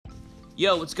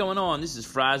Yo, what's going on? This is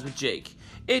Fries with Jake.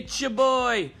 It's your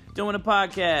boy doing a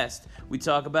podcast. We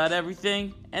talk about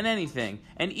everything and anything,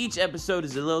 and each episode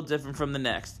is a little different from the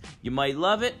next. You might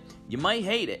love it, you might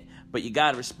hate it, but you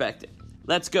gotta respect it.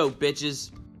 Let's go,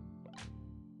 bitches.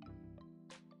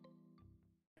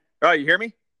 All right, you hear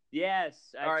me?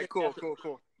 Yes. All right, cool.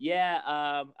 Yeah,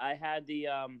 I had the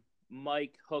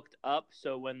mic hooked up,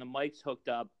 so when the mic's hooked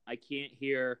up, I can't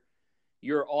hear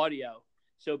your audio.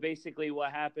 So basically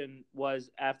what happened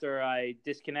was after I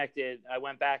disconnected, I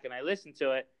went back and I listened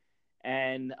to it,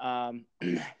 and I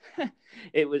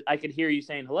could hear you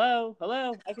saying, hello,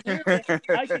 I can hear you,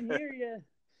 I can hear you.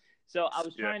 So I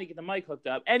was trying to get the mic hooked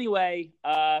up. Anyway,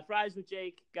 Fries with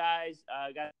Jake, guys,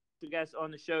 got two guests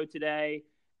on the show today.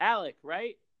 Alec,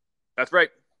 right? That's right.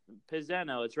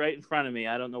 Pizzano, it's right in front of me.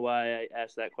 I don't know why I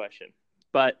asked that question,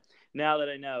 but now that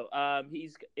I know,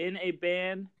 he's in a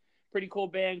band, pretty cool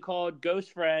band called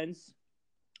Ghost Friends.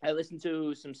 I listened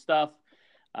to some stuff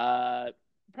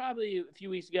probably a few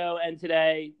weeks ago and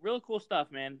today. Really cool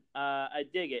stuff, man. I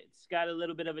dig it. It's got a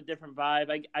little bit of a different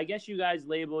vibe. I guess you guys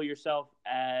label yourself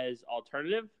as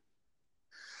alternative.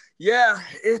 Yeah,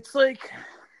 it's like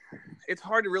it's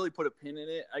hard to really put a pin in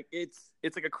it. Like it's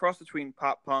like a cross between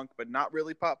pop punk, but not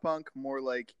really pop punk. More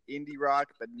like indie rock,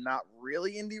 but not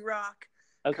really indie rock.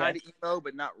 Okay. Kind of emo,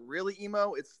 but not really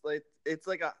emo. It's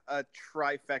like a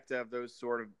trifecta of those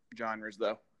sort of genres,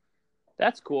 though.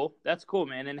 That's cool. That's cool,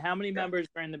 man. And how many members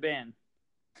are in the band?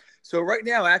 So right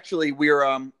now, actually, we're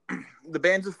the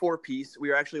band's a 4-piece.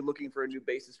 We are actually looking for a new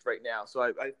bassist right now. So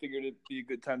I figured it'd be a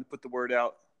good time to put the word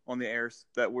out on the airs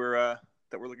that we're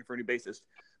looking for a new bassist.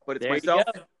 But it's There myself.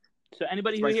 you go. So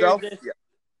anybody who myself, hears this, yeah.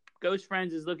 Ghost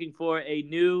Friends is looking for a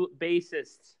new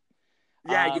bassist.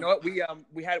 Yeah, you know what?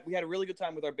 We had a really good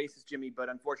time with our bassist Jimmy, but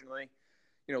unfortunately,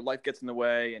 life gets in the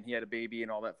way, and he had a baby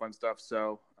and all that fun stuff.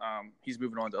 So he's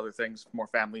moving on to other things, more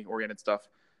family-oriented stuff,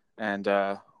 and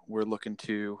we're looking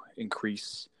to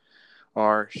increase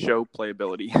our show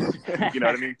playability. You know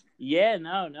what I mean? Yeah,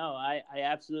 no, I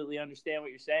absolutely understand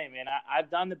what you're saying, man. I've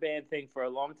done the band thing for a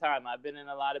long time. I've been in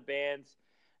a lot of bands.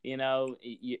 You're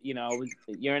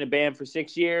in a band for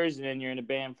 6 years, and then you're in a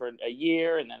band for a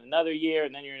year, and then another year,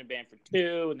 and then you're in a band for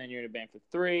 2, and then you're in a band for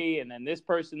 3, and then this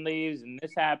person leaves, and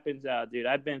this happens. Dude,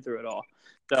 I've been through it all.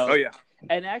 So, oh yeah.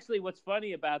 And actually, what's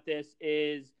funny about this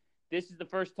is the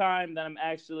first time that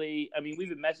we've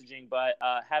been messaging, but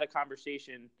had a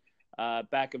conversation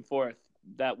back and forth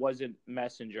that wasn't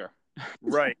Messenger.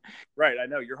 Right. I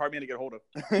know you're hard man to get a hold of.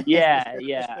 Yeah.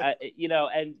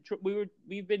 We were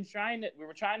trying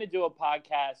to do a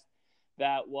podcast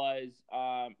that was,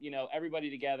 everybody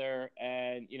together,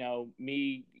 and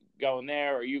me going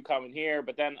there or you coming here.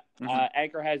 But then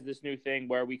Anchor has this new thing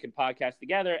where we can podcast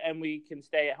together and we can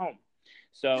stay at home.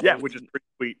 So yeah, which is pretty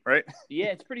sweet, right? Yeah,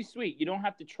 it's pretty sweet. You don't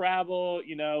have to travel.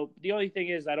 The only thing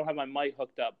is I don't have my mic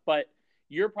hooked up, but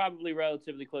you're probably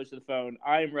relatively close to the phone.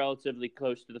 I'm relatively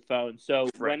close to the phone. So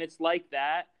when it's like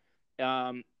that,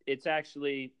 it's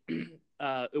actually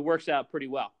it works out pretty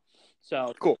well.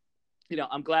 So cool.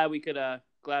 I'm glad we could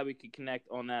connect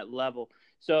on that level.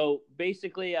 So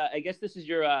basically, I guess this is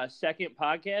your second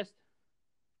podcast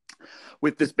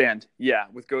with this band. Yeah,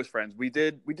 with Ghost Friends. We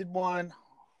did one.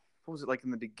 What was it, like in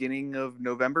the beginning of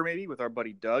November, maybe, with our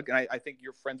buddy Doug? And I think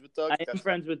you're friends with Doug. I am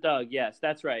friends with Doug. Yes,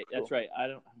 that's right. Cool. That's right. I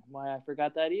don't know why I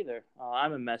forgot that either. Oh,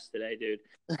 I'm a mess today, dude.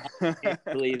 I can't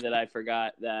believe that I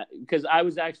forgot that, because I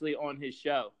was actually on his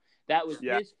show. That was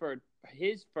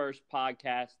his first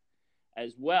podcast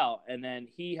as well. And then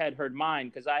he had heard mine,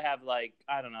 because I have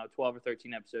 12 or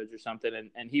 13 episodes or something.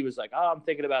 And he was like, oh, I'm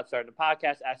thinking about starting a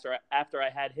podcast after I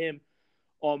had him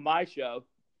on my show.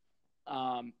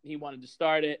 He wanted to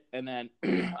start it, and then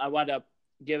I wound up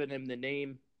giving him the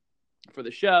name for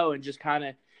the show and just kind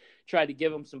of tried to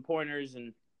give him some pointers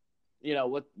and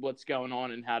what's going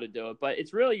on and how to do it. But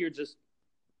it's really you're just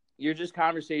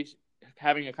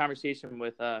having a conversation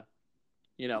with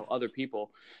other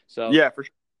people. So yeah, for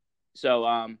sure.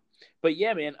 So but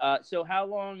yeah, man. So how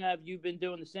long have you been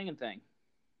doing the singing thing?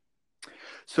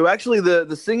 So actually,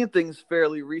 the singing thing is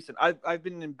fairly recent. I've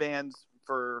been in bands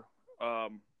for a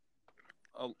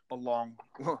long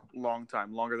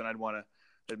time, longer than I'd want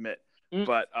to admit.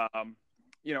 But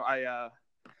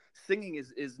singing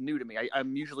is new to me.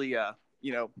 I'm usually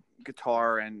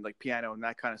guitar and like piano and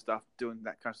that kind of stuff, doing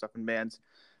that kind of stuff in bands.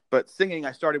 But singing,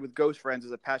 I started with Ghost Friends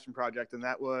as a passion project, and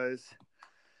that was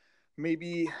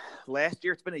maybe last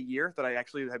year. It's been a year that I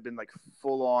actually have been like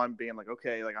full on being like,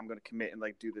 okay, like I'm going to commit and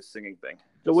like do this singing thing.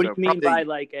 So what do you mean by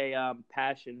like a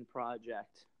passion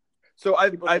project? So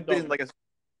I've been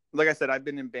like I said, I've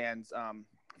been in bands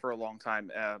for a long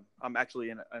time. I'm actually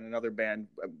in another band.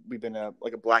 We've been a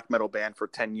black metal band for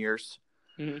 10 years.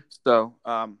 Mm-hmm. So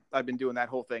I've been doing that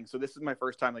whole thing. So this is my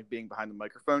first time like being behind the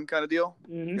microphone kind of deal.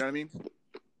 Mm-hmm. You know what I mean?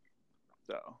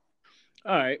 So.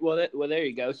 All right. Well, there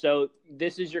you go. So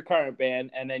this is your current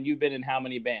band, and then you've been in how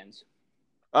many bands?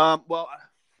 Well,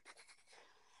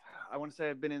 I want to say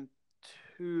I've been in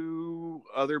 2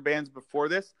 other bands before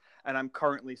this, and I'm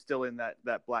currently still in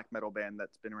that black metal band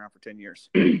that's been around for 10 years.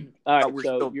 All right. We're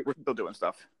still doing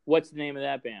stuff. What's the name of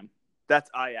that band? That's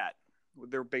IAT.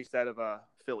 They're based out of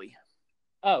Philly.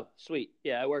 Oh, sweet.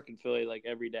 Yeah, I work in Philly like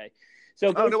every day. So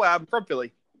no way. I'm from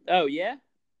Philly. Oh yeah.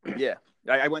 Yeah.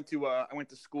 I went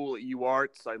to school at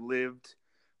UArts. I lived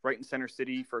right in Center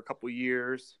City for a couple of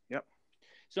years. Yep.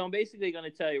 So I'm basically going to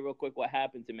tell you real quick what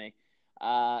happened to me.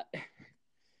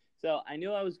 So I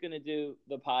knew I was going to do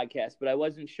the podcast, but I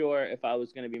wasn't sure if I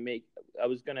was going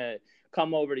to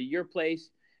come over to your place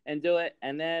and do it.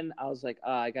 And then I was like,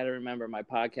 I got to remember my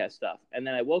podcast stuff. And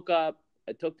then I woke up,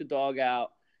 I took the dog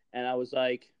out, and I was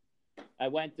like, I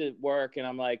went to work, and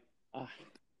I'm like, I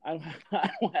don't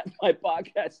have my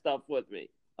podcast stuff with me.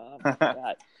 Oh my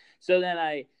God. So then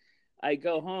I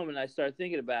go home and I start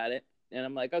thinking about it, and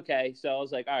I'm like, okay. So I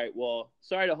was like, all right, well,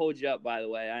 sorry to hold you up, by the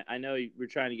way. I know you were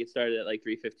trying to get started at like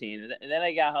 3:15. And then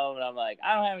I got home and I'm like,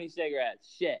 I don't have any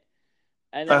cigarettes. Shit.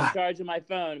 And then I'm charging my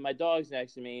phone, and my dog's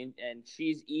next to me, and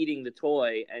she's eating the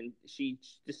toy, and she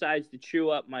decides to chew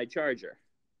up my charger.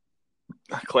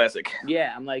 Classic.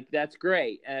 Yeah, I'm like, that's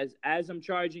great. As I'm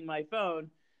charging my phone,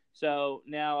 so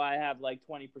now I have like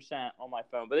 20% on my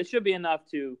phone, but it should be enough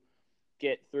to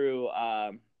get through,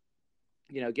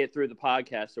 get through the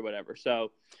podcast or whatever.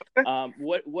 So,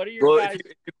 what are your guys?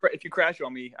 If you crash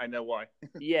on me, I know why.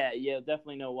 yeah,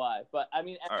 definitely know why. But I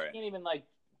mean, I right. can't even like,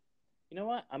 you know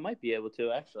what? I might be able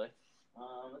to actually.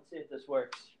 Let's see if this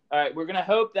works. All right, we're gonna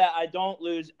hope that I don't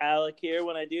lose Alec here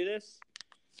when I do this.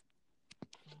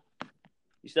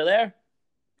 You still there?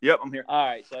 Yep, I'm here. All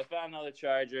right, so I found another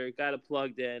charger, got it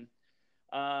plugged in.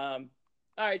 All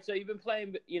right, so you've been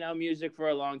playing, music for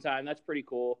a long time. That's pretty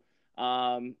cool.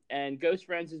 And Ghost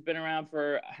Friends has been around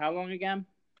for how long again?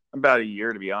 About a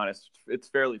year, to be honest. It's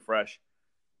fairly fresh.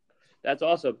 That's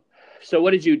awesome. So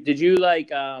did you like,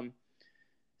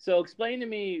 so explain to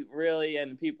me really,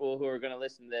 and people who are going to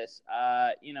listen to this,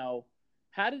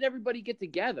 how did everybody get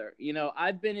together?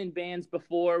 I've been in bands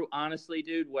before, honestly,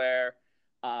 dude, where,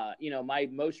 my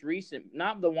most recent,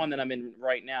 not the one that I'm in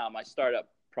right now, my startup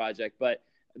project, but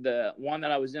the one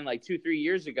that I was in like 2-3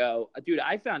 years ago, dude,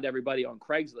 I found everybody on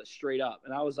Craigslist straight up.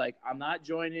 And I was like, I'm not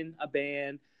joining a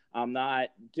band. I'm not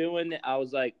doing it. I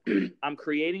was like, I'm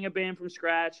creating a band from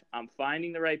scratch. I'm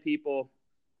finding the right people.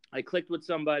 I clicked with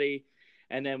somebody,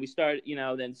 and then we started,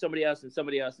 then somebody else and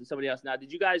somebody else and somebody else. Now,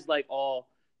 did you guys like all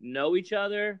know each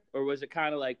other, or was it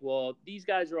kind of like, well, these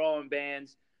guys are all in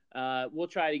bands, we'll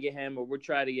try to get him, or we'll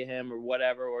try to get him, or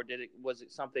whatever, or was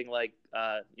it something like,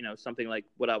 something like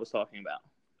what I was talking about?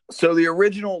 So the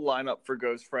original lineup for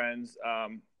Ghost Friends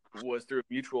was through a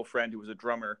mutual friend who was a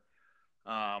drummer,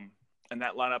 and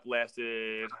that lineup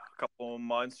lasted a couple of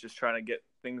months, just trying to get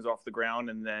things off the ground,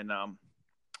 and then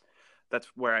that's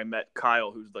where I met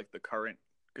Kyle, who's like the current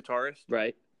guitarist,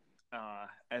 right?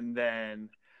 And then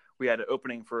we had an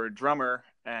opening for a drummer,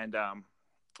 and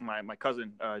my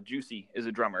cousin Juicy is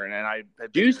a drummer, and I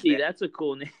had Juicy, that's a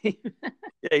cool name.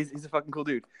 Yeah, he's a fucking cool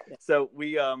dude. Yeah. So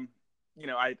we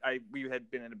we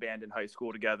had been in a band in high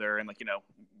school together, and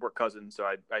we're cousins, so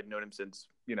I'd known him since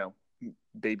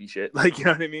baby shit, like, you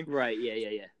know what I mean? Right.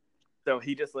 Yeah. So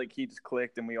he just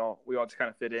clicked, and we all just kind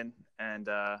of fit in, and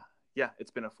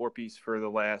it's been a 4-piece for the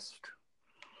last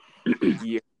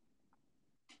year.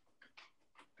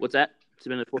 What's that? It's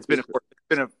been a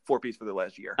 4-piece for the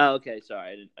last year. Oh, okay.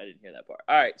 Sorry, I didn't hear that part.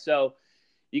 All right, so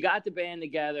you got the band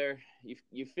together.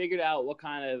 You figured out what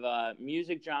kind of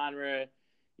music genre,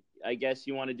 I guess,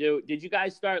 you want to do. Did you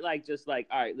guys start just all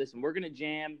right, listen, we're gonna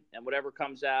jam, and whatever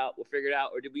comes out, we'll figure it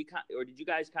out, or did you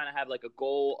guys kind of have like a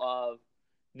goal of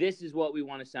this is what we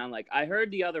want to sound like? I heard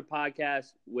the other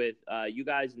podcast with you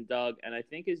guys and Doug, and I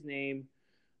think his name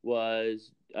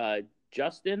was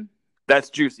Justin.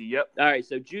 That's Juicy. Yep. All right,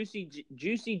 so Juicy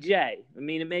J. I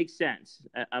mean, it makes sense.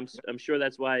 I'm sure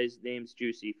that's why his name's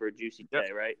Juicy, for Juicy J,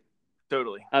 yep. Right?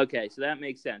 Totally. Okay, so that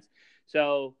makes sense.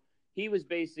 So he was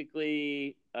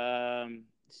basically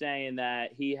saying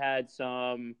that he had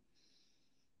some,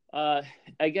 I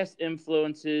guess,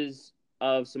 influences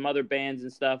of some other bands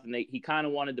and stuff, and he kind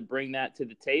of wanted to bring that to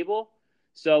the table.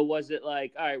 So was it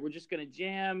like, all right, we're just going to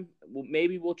jam,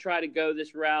 maybe we'll try to go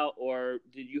this route, or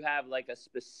did you have like a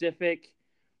specific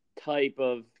type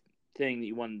of thing that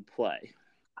you wanted to play?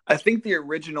 I think the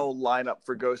original lineup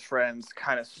for Ghost Friends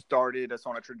kind of started us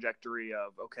on a trajectory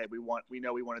of, okay, we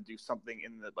know we want to do something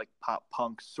in the like pop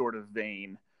punk sort of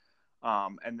vein.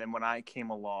 And then when I came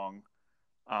along,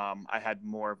 I had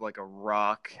more of like a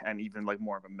rock and even like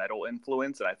more of a metal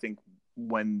influence. And I think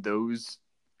when those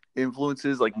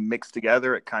influences like mixed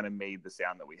together, it kind of made the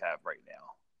sound that we have right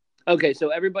now. Okay, so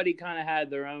everybody kind of had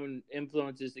their own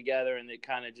influences together, and it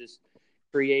kind of just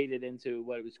created into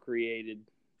what it was created.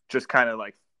 Just kind of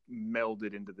like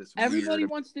melded into this. Everybody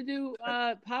wants to do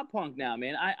pop punk now,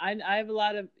 man. I have a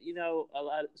lot of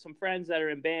some friends that are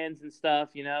in bands and stuff,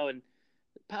 and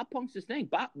pop punk's the thing.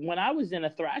 When I was in a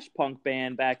thrash punk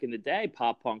band back in the day,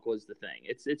 pop punk was the thing.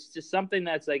 It's just something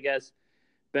that's, I guess,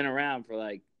 been around for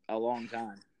like a long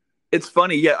time. It's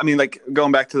funny, yeah. I mean, like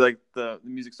going back to like the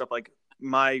music stuff, like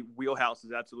my wheelhouse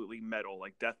is absolutely metal,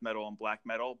 like death metal and black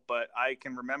metal. But I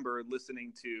can remember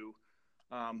listening to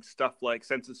stuff like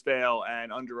Senses Fail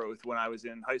and Under Oath when I was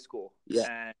in high school.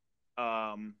 Yeah.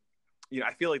 And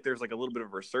I feel like there's like a little bit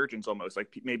of a resurgence almost.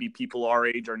 Like maybe people our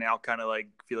age are now kind of like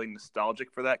feeling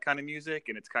nostalgic for that kind of music,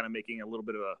 and it's kind of making a little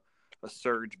bit of a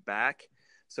surge back.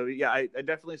 So yeah, I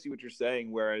definitely see what you're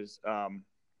saying. Whereas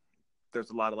there's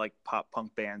a lot of like pop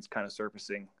punk bands kind of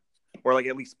surfacing, or like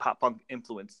at least pop punk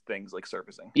influenced things like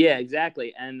surfacing. Yeah,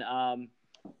 exactly. And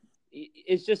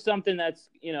it's just something that's,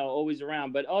 always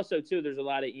around. But also too, there's a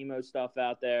lot of emo stuff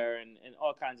out there and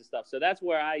all kinds of stuff. So that's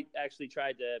where I actually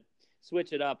tried to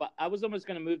switch it up. I was almost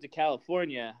going to move to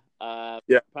California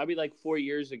probably like 4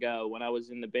 years ago when I was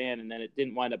in the band, and then it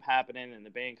didn't wind up happening and the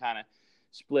band kind of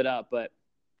split up. But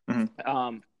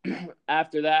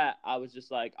after that, I was just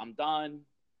like, I'm done.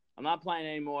 I'm not playing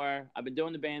anymore. I've been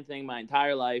doing the band thing my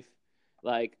entire life.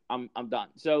 Like, I'm done.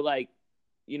 So, like,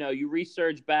 you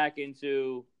research back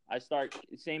into,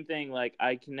 same thing. Like,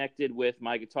 I connected with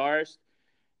my guitarist,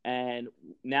 and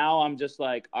now I'm just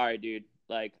like, all right, dude,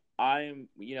 like,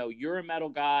 you're a metal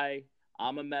guy.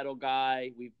 I'm a metal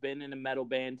guy. We've been in a metal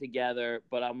band together,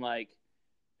 but I'm like,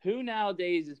 who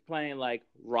nowadays is playing like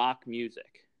rock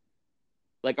music?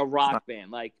 Like a rock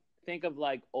band. Like, think of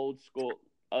like old school.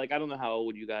 Like, I don't know how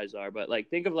old you guys are, but like,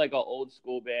 think of like an old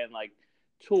school band like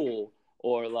Tool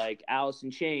or like Alice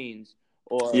in Chains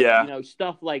or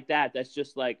stuff like that. That's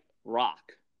just like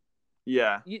rock.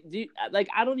 Yeah.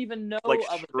 I don't even know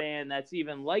of a band that's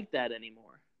even like that anymore.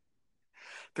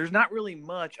 There's not really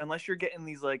much unless you're getting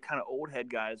these like kind of old head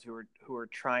guys who are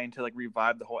trying to like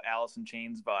revive the whole Alice in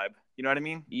Chains vibe. You know what I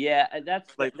mean? Yeah,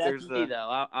 that's me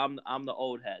though. I'm the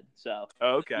old head. So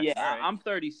okay. Yeah, right. I'm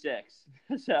 36.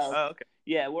 So okay.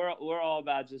 Yeah, we're all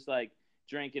about just like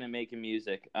drinking and making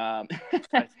music. But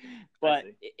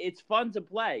it's fun to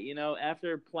play.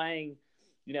 After playing,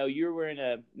 you were in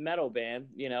a metal band.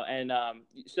 And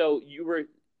so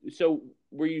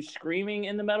were you screaming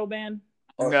in the metal band?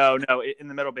 No. In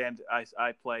the metal band,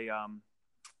 I play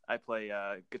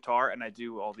guitar, and I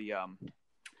do all the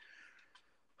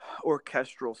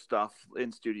orchestral stuff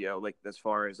in studio, like as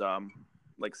far as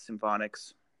like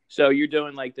symphonics. So you're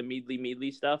doing like the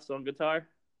meadly stuff on guitar?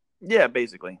 Yeah,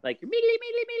 basically. Like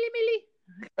meadly.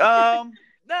 I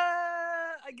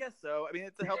guess so. I mean,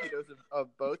 it's a healthy dose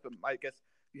of both, but I guess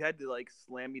if you had to like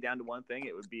slam me down to one thing,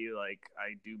 it would be like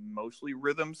I do mostly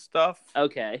rhythm stuff.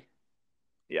 Okay.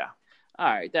 Yeah. All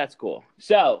right, that's cool.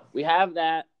 So we have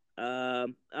that. All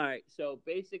right, so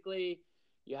basically,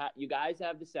 you guys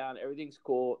have the sound. Everything's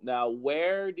cool. Now,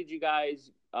 where did you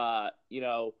guys,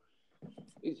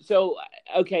 So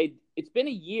okay, it's been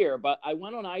a year, but I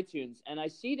went on iTunes and I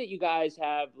see that you guys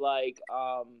have like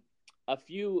a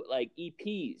few like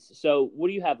EPs. So what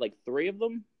do you have? Like 3 of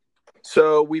them?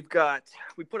 So we put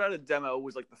out a demo. It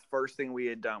was like the first thing we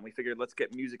had done. We figured let's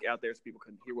get music out there so people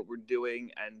can hear what we're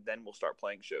doing, and then we'll start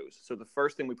playing shows. So the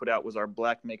first thing we put out was our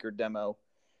Black Maker demo,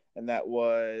 and that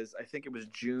was, I think it was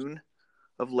June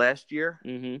of last year,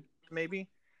 maybe.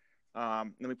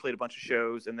 Then we played a bunch of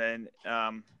shows, and then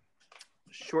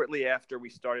shortly after we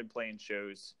started playing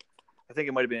shows, I think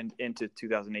it might have been into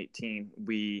 2018,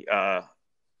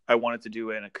 I wanted to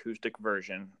do an acoustic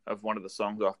version of one of the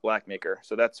songs off Black Maker.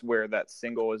 So that's where that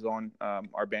single is on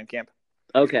our Bandcamp.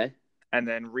 Okay. And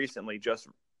then recently, just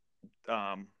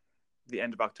the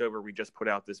end of October, we just put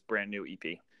out this brand new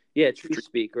EP. Yeah, True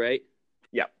Speak, right?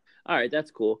 Yeah. All right,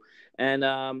 that's cool.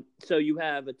 And so you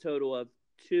have a total of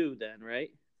 2 then,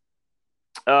 right?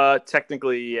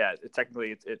 Technically, yeah.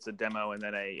 Technically, it's a demo and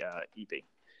then a EP.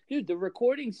 Dude, the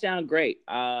recordings sound great.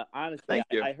 Honestly, Thank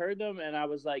you. I heard them and I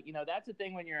was like, that's the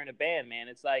thing when you're in a band, man.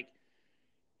 It's like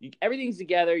everything's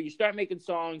together. You start making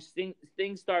songs,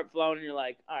 things start flowing, and you're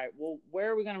like, all right, well,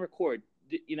 where are we going to record?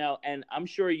 And I'm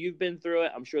sure you've been through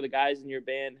it. I'm sure the guys in your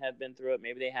band have been through it.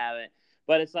 Maybe they haven't.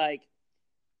 But it's like,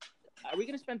 are we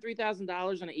gonna spend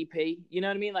 $3,000 on an EP? You know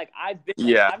what I mean? Like I've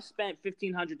spent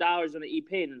 $1,500 on an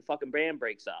EP and then the fucking band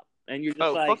breaks up, and you're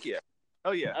just fuck yeah.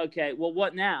 Oh yeah. Okay, well,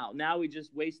 what now? Now we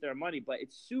just waste our money. But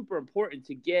it's super important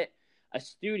to get a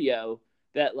studio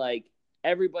that like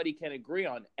everybody can agree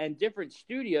on, and different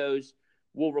studios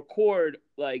will record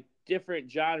like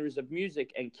different genres of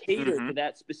music and cater to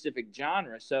that specific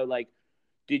genre. So like,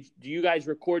 do you guys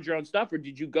record your own stuff, or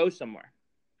did you go somewhere?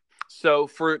 So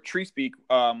for Tree Speak,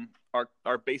 our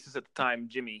bassist at the time,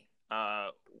 Jimmy,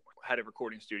 had a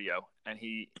recording studio, and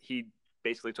he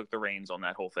basically took the reins on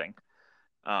that whole thing.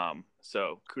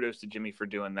 So kudos to Jimmy for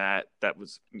doing that. That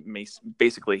was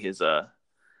basically his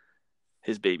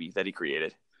baby that he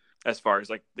created, as far as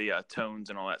like the tones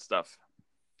and all that stuff.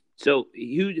 So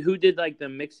who did like the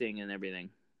mixing and everything?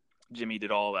 Jimmy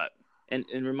did all that. And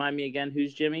remind me again,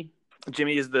 who's Jimmy?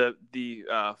 Jimmy is the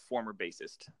former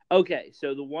bassist. Okay,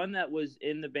 so the one that was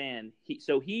in the band, he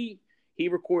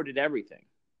recorded everything.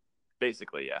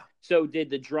 Basically, yeah. So did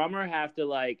the drummer have to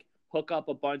like hook up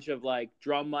a bunch of like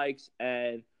drum mics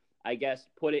and I guess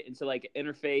put it into like an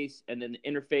interface and then the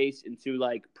interface into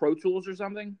like Pro Tools or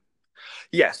something?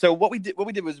 Yeah. So what we did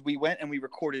was we went and we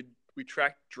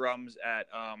tracked drums at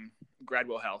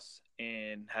Gradwell House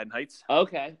in Haddon Heights.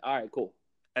 Okay. All right, cool.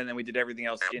 And then we did everything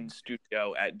else in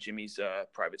studio at Jimmy's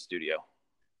private studio.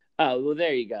 Oh, well,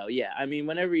 there you go. Yeah. I mean,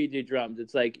 whenever you do drums,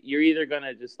 it's like you're either going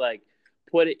to just like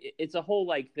put it – it's a whole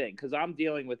like thing because I'm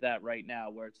dealing with that right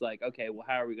now where it's like, okay, well,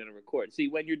 how are we going to record? See,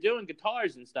 when you're doing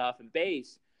guitars and stuff and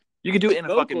bass – you can do it in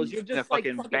vocals, a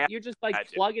fucking you're just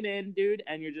like plugging in, dude,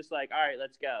 and you're just like, all right,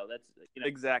 let's go. That's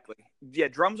Exactly. Yeah,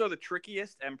 drums are the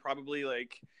trickiest and probably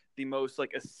like the most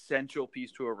like essential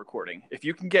piece to a recording. If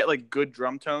you can get like good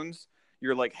drum tones,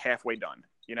 you're like halfway done,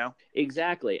 you know?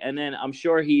 Exactly. And then I'm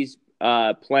sure he's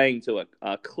playing to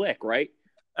a click, right?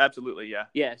 Absolutely, yeah.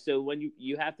 Yeah, so when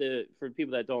you have to, for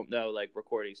people that don't know like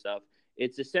recording stuff,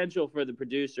 it's essential for the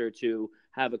producer to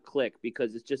have a click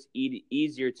because it's just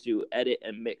easier to edit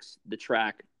and mix the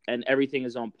track and everything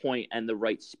is on point and the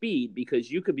right speed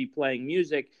because you could be playing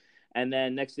music and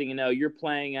then next thing you know, you're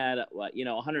playing at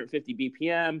 150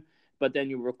 BPM, but then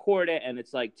you record it and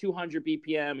it's like 200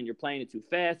 BPM and you're playing it too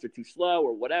fast or too slow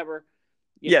or whatever.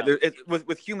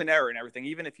 With human error and everything,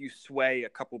 even if you sway a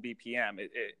couple BPM,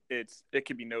 it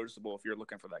can be noticeable if you're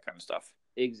looking for that kind of stuff.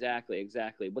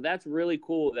 Exactly. But that's really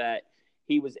cool that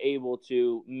he was able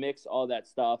to mix all that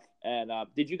stuff. And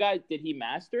did he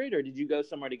master it or did you go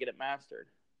somewhere to get it mastered?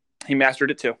 He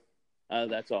mastered it too. Oh,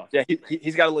 that's awesome. Yeah,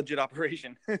 he's got a legit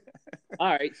operation. All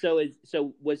right. So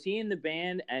was he in the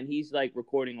band and he's like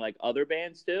recording like other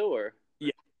bands too, or?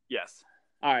 Yeah. Yes.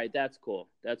 All right. That's cool.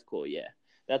 Yeah.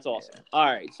 That's awesome. Yeah. All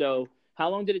right. So how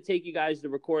long did it take you guys to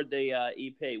record the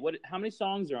EP? How many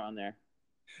songs are on there?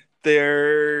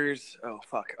 There's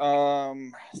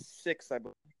 6, I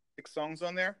believe. 6 songs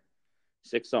on there.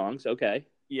 6 songs, okay.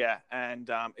 Yeah, and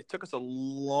it took us a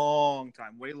long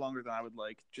time, way longer than I would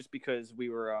like, just because we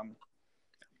were,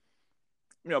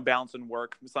 balancing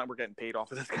work. It's not like we're getting paid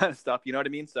off of this kind of stuff, you know what I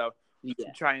mean? So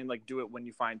try and like do it when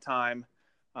you find time,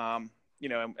 and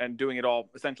doing it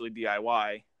all essentially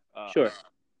DIY. Sure.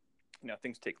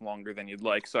 Things take longer than you'd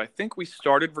like. So I think we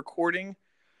started recording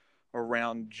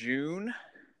around June.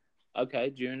 Okay,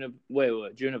 June of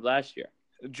last year.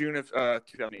 June of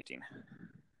 2018.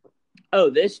 Oh,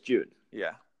 this June.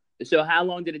 Yeah. So how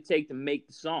long did it take to make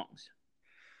the songs?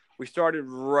 We started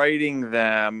writing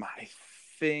them, I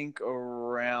think,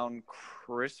 around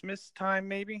Christmas time,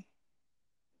 maybe.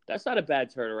 That's not a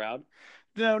bad turnaround.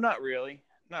 No, not really.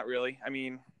 I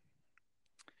mean,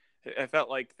 I felt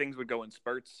like things would go in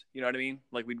spurts. You know what I mean?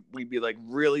 Like we'd be like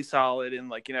really solid and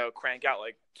like crank out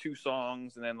like 2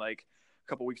 songs, and then like a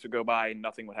couple weeks would go by and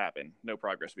nothing would happen. No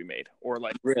progress would be made. Or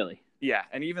like really, yeah.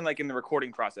 And even like in the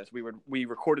recording process, we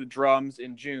recorded drums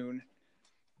in June,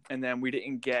 and then we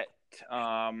didn't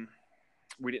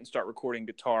start recording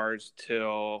guitars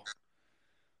till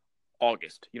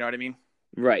August. You know what I mean?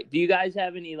 Right. Do you guys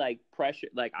have any like pressure?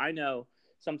 Like I know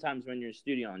sometimes when you're in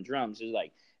studio on drums, there's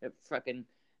like fucking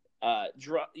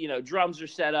drums are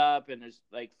set up and there's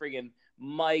like friggin'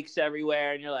 mics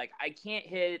everywhere and you're like, I can't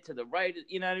hit it to the right,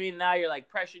 you know what I mean? Now you're like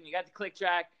pressuring, you got the click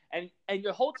track and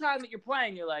the whole time that you're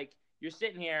playing, you're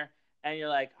sitting here and you're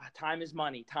like, time is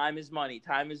money.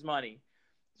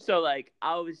 So like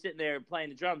I was sitting there playing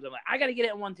the drums. I'm like, I got to get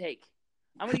it in one take.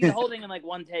 I'm going to get the whole thing in like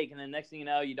one take. And then next thing you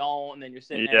know, you don't. And then you're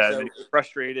sitting there. Yeah, so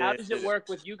frustrated. How does it work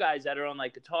with you guys that are on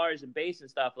like guitars and bass and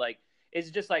stuff? Like, is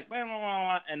it just like,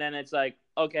 and then it's like,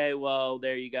 okay, well,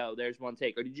 there you go. There's one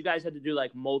take. Or did you guys have to do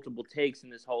like multiple takes in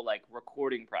this whole like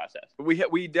recording process?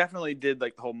 We definitely did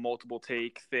like the whole multiple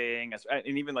take thing,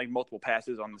 and even like multiple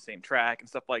passes on the same track and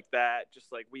stuff like that.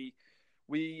 Just like we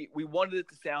wanted it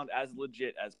to sound as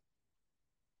legit as,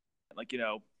 like,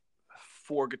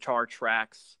 4 guitar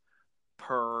tracks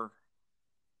per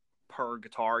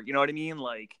guitar. You know what I mean?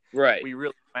 Like, right. We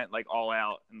really went like all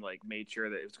out and like made sure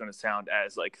that it was going to sound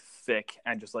as like thick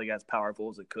and just like as powerful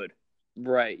as it could.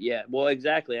 Right. Yeah. Well,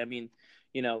 exactly. I mean,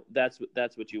 that's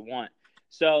what you want.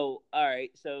 So, all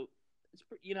right. So,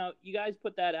 you guys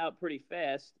put that out pretty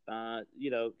fast.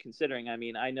 Considering, I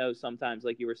mean, I know sometimes,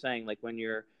 like you were saying, like when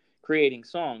you're creating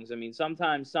songs, I mean,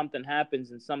 sometimes something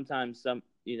happens and sometimes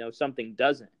something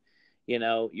doesn't.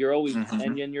 You're always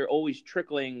and then you're always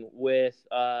trickling with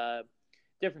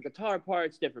different guitar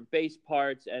parts, different bass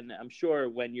parts, and I'm sure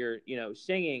when you're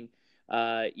singing,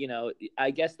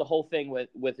 I guess the whole thing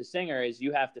with a singer is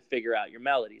you have to figure out your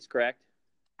melodies, correct?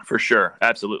 For sure,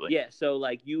 absolutely. Yeah, so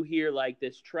like you hear like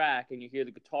this track and you hear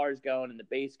the guitars going and the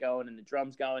bass going and the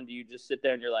drums going. Do you just sit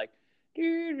there and you're like,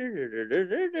 you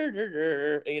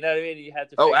know what I mean? You have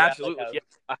to. Oh, absolutely. Out,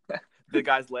 like, yeah. The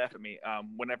guys laugh at me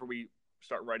whenever we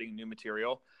start writing new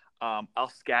material. I'll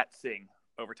scat sing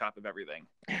over top of everything.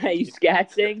 You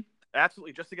scat sing?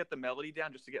 Absolutely, just to get the melody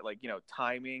down, just to get like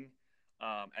timing,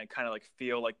 and kind of like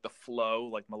feel like the flow,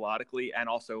 like melodically, and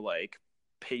also like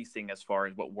pacing as far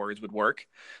as what words would work.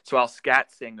 So I'll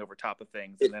scat sing over top of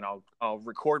things, and then I'll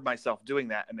record myself doing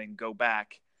that, and then go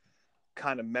back,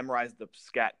 kind of memorize the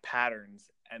scat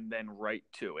patterns, and then write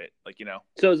to it, like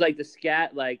So it's like the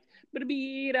scat, like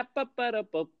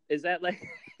is that like?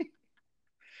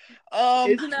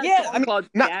 Isn't that song called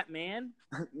Scat Man?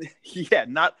 Yeah,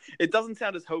 not. It doesn't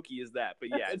sound as hokey as that, but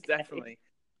yeah, okay.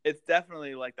 It's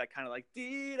definitely like that kind of like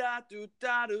dee da do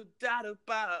da do da do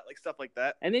ba, like stuff like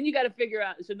that. And then you got to figure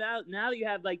out. So now you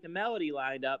have like the melody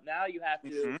lined up. Now you have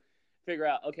to figure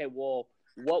out. Okay, well,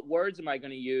 what words am I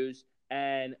going to use,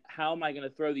 and how am I going to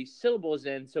throw these syllables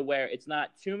in so where it's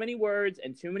not too many words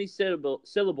and too many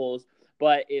syllables,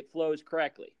 but it flows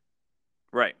correctly.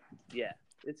 Right. Yeah,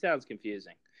 it sounds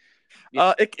confusing.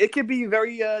 Yeah. It could be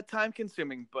very time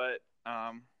consuming, but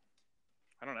I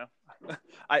don't know.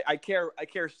 I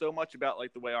care so much about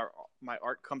like the way my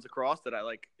art comes across that I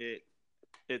like it.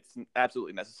 It's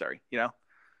absolutely necessary,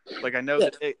 Like I know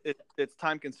that it's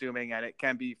time consuming and it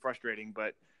can be frustrating,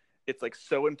 but it's like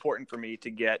so important for me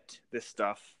to get this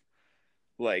stuff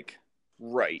like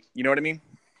right. You know what I mean?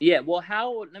 Yeah. Well,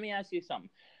 let me ask you something.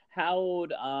 How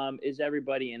old is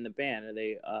everybody in the band? Are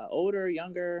they older,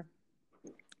 younger?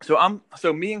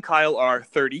 So me and Kyle are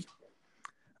 30.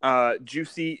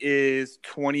 Juicy is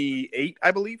 28,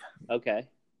 I believe. Okay.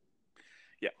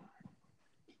 Yeah.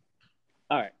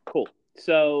 All right, cool.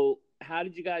 So how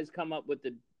did you guys come up with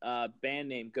the band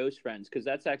name Ghost Friends? Because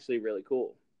that's actually really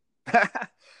cool.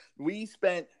 We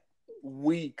spent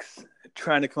weeks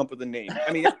trying to come up with a name.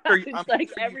 I mean, it's like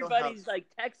everybody's like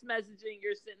text messaging.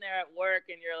 You're sitting there at work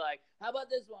and you're like, how about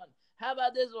this one? How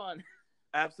about this one?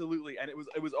 Absolutely. And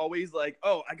it was always like,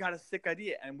 oh, I got a sick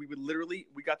idea. And we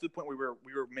got to the point where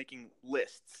we were making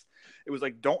lists. It was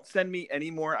like, don't send me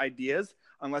any more ideas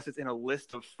unless it's in a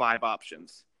list of 5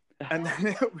 options. And then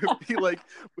it would be like,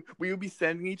 we would be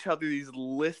sending each other these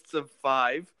lists of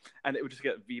 5, and it would just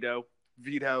get veto.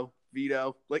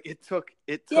 Like it took.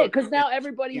 Yeah, because now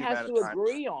everybody has to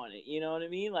agree on it. You know what I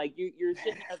mean? Like you're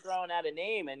sitting there throwing out a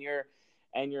name, and you're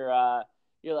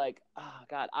like, oh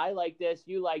God, I like this,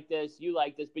 you like this,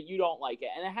 but you don't like it,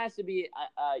 and it has to be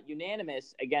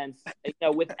unanimous against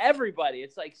with everybody.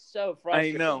 It's like so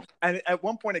frustrating. I know, and at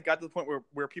one point it got to the point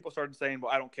where people started saying,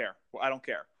 "Well, I don't care.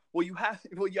 Well, you have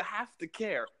to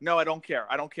care. No, I don't care.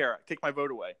 Take my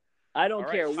vote away. I don't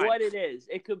care what it is.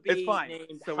 It could be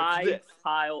named so High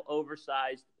Pile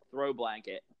Oversized Throw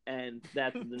Blanket, and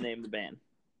that's the name of the band.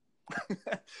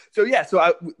 So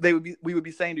we would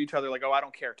be saying to each other like, oh, I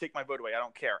don't care. Take my vote away. I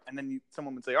don't care. And then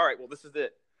someone would say, all right, well, this is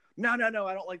it. No,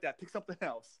 I don't like that. Pick something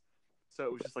else. So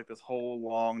it was just like this whole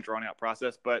long drawn out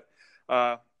process. But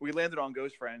we landed on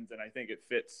Ghost Friends, and I think it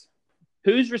fits.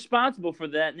 Who's responsible for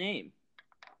that name?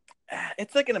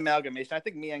 It's like an amalgamation. I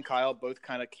think me and Kyle both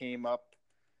kind of came up.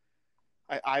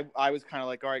 I was kind of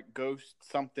like, all right, Ghost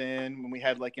something. When we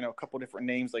had like, a couple different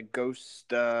names like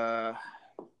Ghost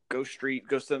Street,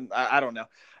 Ghost. I don't know.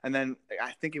 And then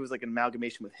I think it was like an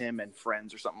amalgamation with him and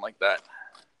friends or something like that.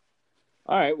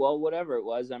 All right. Well, whatever it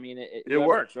was. I mean, it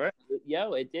works, right?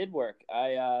 Yo, it did work.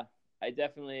 I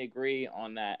definitely agree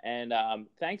on that. And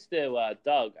thanks to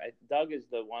Doug. Doug is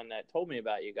the one that told me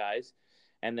about you guys.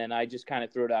 And then I just kind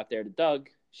of threw it out there to Doug,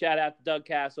 shout out to Doug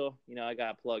Castle. You know, I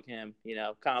gotta plug him. You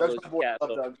know, Doug's Combos my with boy.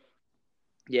 Castle. Love Doug.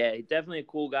 Yeah, he's definitely a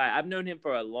cool guy. I've known him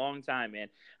for a long time, man.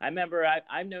 I remember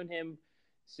I've known him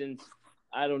since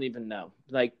I don't even know,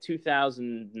 like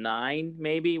 2009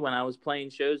 maybe, when I was playing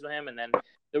shows with him, and then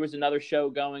there was another show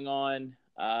going on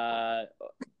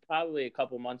probably a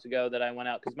couple months ago that I went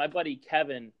out because my buddy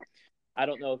Kevin. I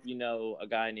don't know if you know a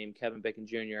guy named Kevin Bacon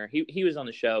Jr. He was on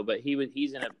the show, but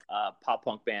he's in a pop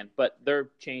punk band, but they're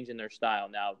changing their style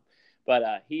now.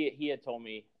 But he had told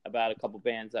me about a couple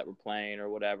bands that were playing or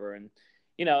whatever, and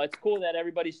you know, it's cool that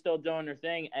everybody's still doing their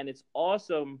thing, and it's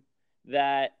awesome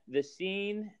that the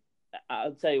scene.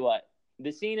 I'll tell you what,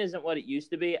 the scene isn't what it used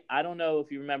to be. I don't know if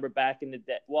you remember back in the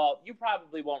day. Well, you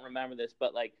probably won't remember this,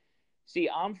 but like, see,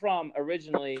 I'm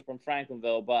originally from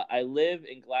Franklinville, but I live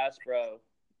in Glassboro,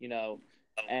 you know,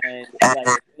 and like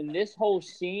in this whole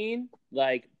scene,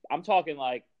 like I'm talking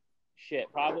like shit,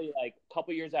 probably like a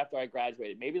couple years after I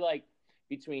graduated, maybe like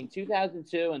between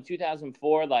 2002 and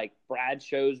 2004, like Brad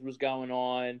shows was going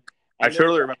on. I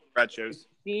totally remember Brad shows.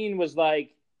 The scene was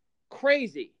like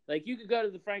crazy. Like you could go to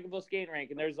the Franklinville skating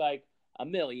rink and there's like a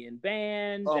million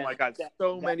bands. Oh my God,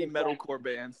 so many metalcore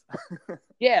bands.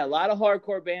 Yeah, a lot of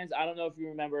hardcore bands. I don't know if you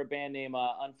remember a band named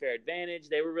Unfair Advantage.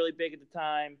 They were really big at the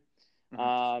time.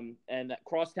 Mm-hmm. And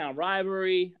Crosstown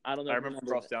Rivalry. I don't know. I remember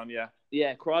Crosstown, yeah.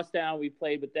 Yeah, Crosstown. We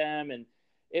played with them, and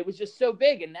it was just so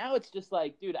big. And now it's just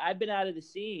like, dude, I've been out of the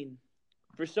scene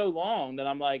for so long that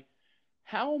I'm like,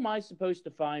 how am I supposed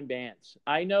to find bands?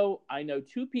 I know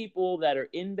 2 people that are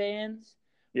in bands,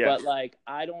 but like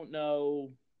I don't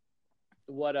know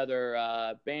what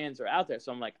other bands are out there.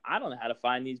 So I'm like, I don't know how to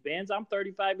find these bands. I'm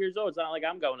 35 years old. It's not like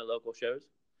I'm going to local shows.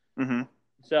 Mm-hmm.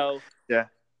 So yeah,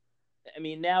 I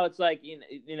mean, now it's like,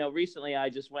 you know, recently I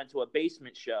just went to a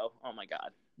basement show. Oh my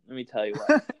God, let me tell you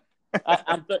what.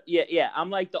 I'm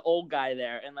like the old guy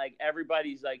there, and like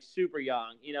everybody's like super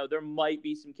young. You know, there might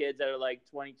be some kids that are like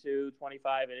 22,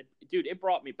 25, and it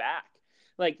brought me back.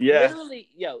 Like literally,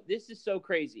 this is so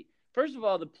crazy. First of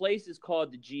all, the place is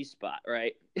called the G Spot,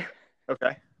 right?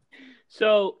 Okay.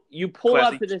 So you pull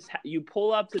up to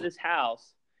this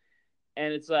house,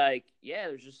 and it's like,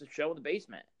 there's just a show in the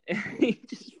basement.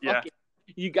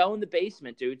 You go in the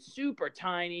basement, dude. Super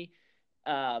tiny.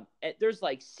 There's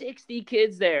like 60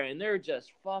 kids there, and they're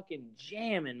just fucking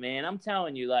jamming, man. I'm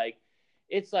telling you, like,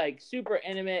 it's like super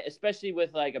intimate, especially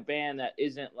with like a band that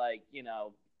isn't like,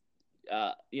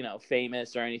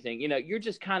 famous or anything. You know, you're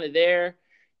just kind of there,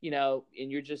 you know,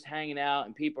 and you're just hanging out,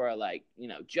 and people are like, you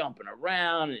know, jumping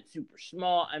around, and it's super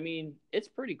small. I mean, it's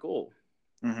pretty cool.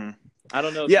 Mm-hmm. I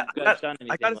don't know if you've done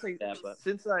anything I gotta like say, that, but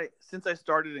since I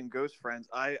started in Ghost Friends,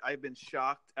 I've been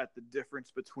shocked at the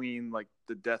difference between like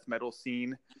the death metal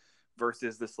scene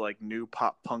versus this like new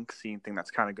pop punk scene thing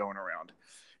that's kind of going around.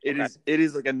 It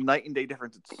is like a night and day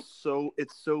difference.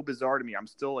 It's so bizarre to me. I'm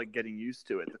still like getting used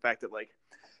to it. The fact that like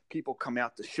people come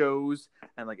out to shows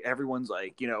and like everyone's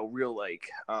like, you know, real like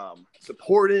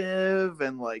supportive,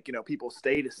 and like, you know, people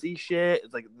stay to see shit.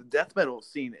 It's like the death metal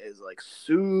scene is like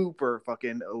super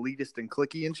fucking elitist and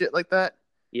cliquey and shit like that.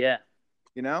 Yeah.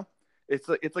 You know? It's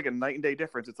like a night and day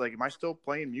difference. It's like, am I still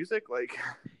playing music? Like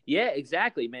yeah,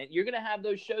 exactly, man. You're gonna have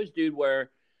those shows, dude,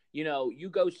 where, you know, you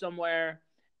go somewhere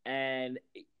and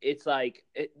it's like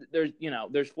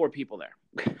there's 4 people there.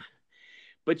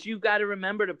 But you've got to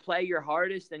remember to play your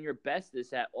hardest and your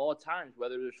bestest at all times,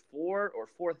 whether there's 4 or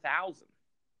 4,000.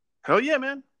 Hell yeah,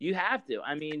 man. You have to.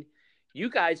 I mean, you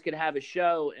guys could have a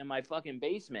show in my fucking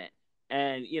basement,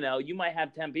 and, you know, you might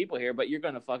have 10 people here, but you're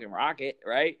going to fucking rock it,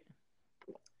 right?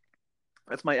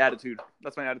 That's my attitude.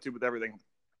 That's my attitude with everything.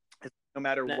 No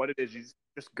matter what it is, you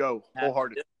just go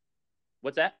wholehearted.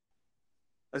 What's that?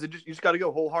 I said, you just got to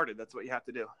go wholehearted. That's what you have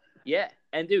to do. Yeah.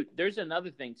 And, dude, there's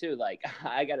another thing, too. Like,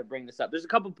 I got to bring this up. There's a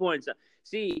couple points.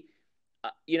 See,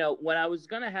 you know, when I was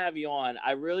going to have you on,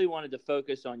 I really wanted to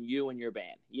focus on you and your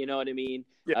band. You know what I mean?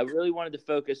 Yeah. I really wanted to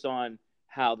focus on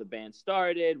how the band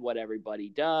started, what everybody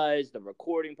does, the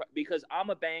recording, because I'm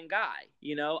a band guy.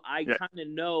 You know, I kind of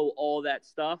know all that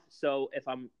stuff. So if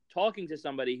I'm talking to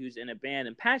somebody who's in a band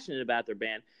and passionate about their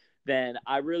band, then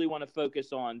I really want to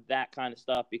focus on that kind of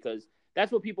stuff, because that's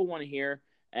what people want to hear,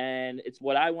 and it's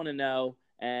what I want to know,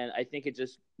 and I think it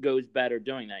just goes better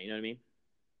doing that. You know what I mean?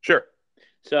 Sure.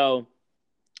 So,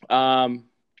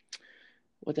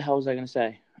 what the hell was I going to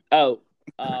say? Oh,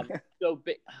 fuck,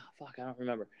 I don't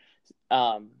remember.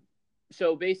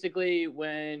 So basically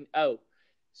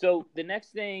so the next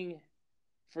thing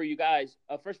for you guys,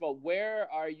 first of all, where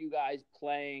are you guys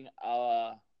playing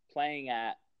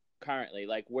at currently?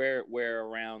 Like where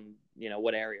around, you know,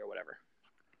 what area or whatever?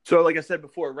 So, like I said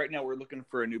before, right now we're looking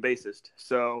for a new bassist.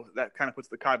 So that kind of puts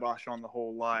the kibosh on the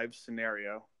whole live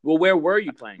scenario. Well, where were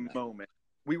you playing? Moment.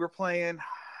 We were playing.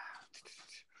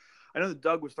 I know that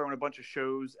Doug was throwing a bunch of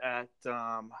shows at,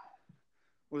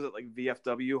 was it like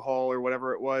VFW Hall or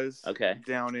whatever it was? Okay.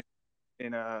 Down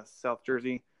in South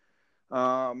Jersey. We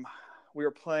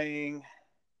were playing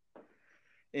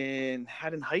in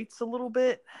Haddon Heights a little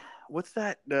bit. What's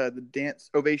that? The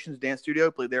Ovations Dance Studio.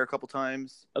 Played there a couple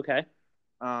times. Okay.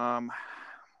 I'm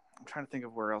trying to think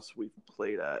of where else we've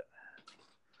played at.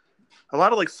 A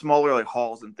lot of like smaller like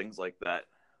halls and things like that.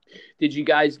 Did you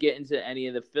guys get into any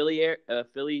of the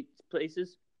Philly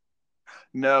places?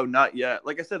 No, not yet.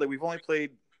 Like I said, like we've only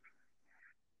played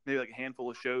maybe like a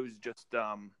handful of shows just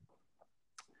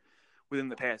within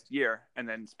the past year, and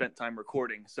then spent time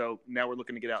recording. So now we're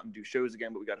looking to get out and do shows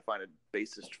again, but we got to find a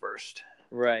bassist first.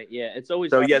 Right. Yeah. It's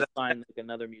always hard to find like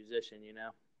another musician, you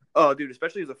know. Oh, dude,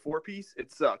 especially as a 4-piece,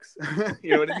 it sucks.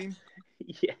 You know what I mean?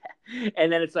 Yeah. And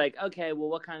then it's like, okay, well,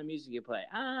 what kind of music you play?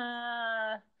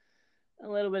 A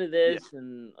little bit of this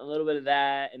and a little bit of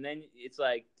that. And then it's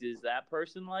like, does that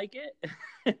person like it?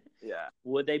 Yeah.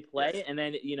 Would they play it? And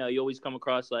then, you know, you always come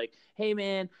across like, hey,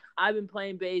 man, I've been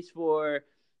playing bass for,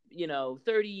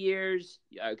 30 years.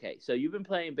 Okay, so you've been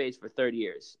playing bass for 30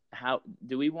 years. How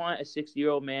do we want a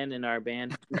 60-year-old man in our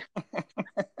band?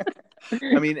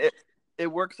 I mean, it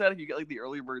works out if you get like the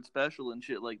early bird special and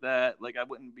shit like that. Like I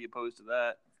wouldn't be opposed to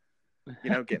that.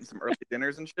 Getting some early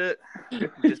dinners and shit.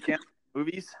 Just can't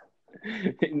movies.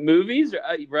 Movies,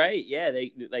 right? Yeah,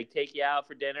 they like take you out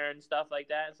for dinner and stuff like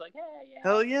that. It's like, hey, yeah.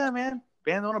 Hell yeah, man.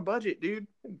 Band on a budget, dude.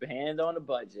 Band on a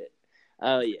budget.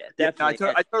 Oh yeah, definitely.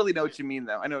 Yeah, I totally know what you mean,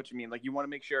 though. I know what you mean. Like you want to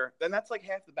make sure, and that's like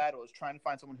half the battle is trying to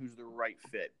find someone who's the right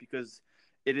fit, because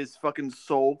it is fucking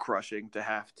soul crushing to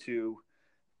have to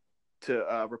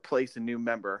replace a new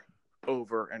member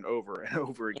over and over and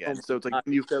over again. So it's like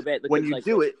when you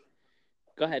do it.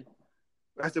 Go ahead.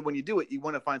 I said when you do it, you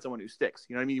want to find someone who sticks.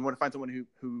 You know what I mean? You want to find someone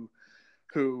who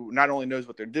not only knows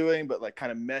what they're doing, but like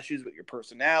kind of meshes with your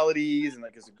personalities and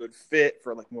like is a good fit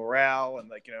for like morale and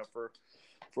like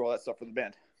for all that stuff for the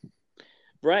band.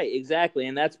 Right, exactly,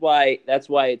 and that's why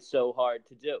it's so hard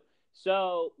to do.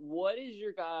 So, what is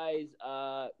your guys'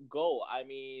 goal? I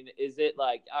mean, is it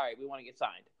like, all right, we want to get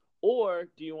signed, or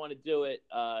do you want to do it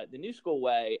the new school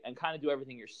way and kind of do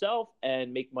everything yourself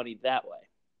and make money that way?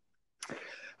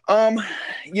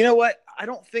 You know what? I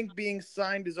don't think being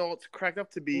signed is all it's cracked up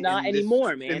to be. Not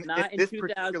anymore, man. Not in this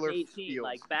 2018.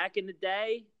 Like back in the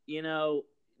day,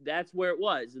 that's where it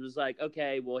was. It was like,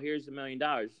 okay, well, here's $1 million,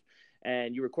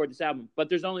 and you record this album. But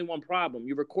there's only one problem.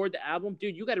 You record the album,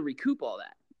 dude. You got to recoup all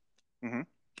that. Mm-hmm.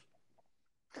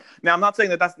 Now, I'm not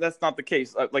saying that's not the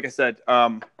case. Like I said,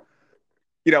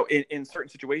 in certain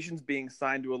situations, being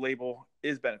signed to a label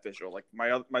is beneficial. Like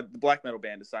the black metal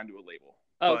band is signed to a label.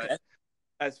 Oh, okay. But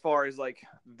as far as like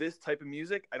this type of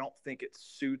music, I don't think it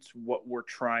suits what we're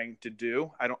trying to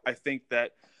do. I think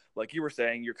that, like you were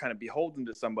saying, you're kind of beholden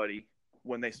to somebody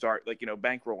when they start like,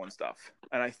 bankroll and stuff.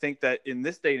 And I think that in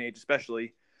this day and age,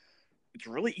 especially, it's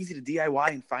really easy to DIY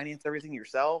and finance everything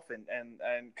yourself and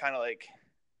kind of like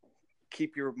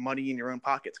keep your money in your own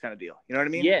pockets kind of deal. You know what I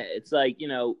mean? Yeah. It's like,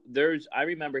 I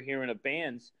remember hearing of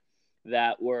bands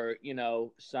that were,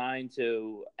 signed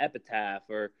to Epitaph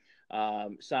or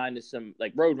signed to some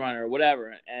like Roadrunner or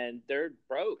whatever, and they're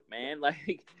broke, man.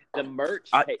 Like the merch.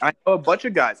 I know a bunch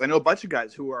of guys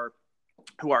who are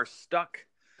stuck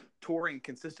touring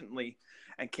consistently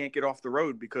and can't get off the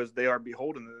road because they are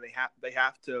beholden and they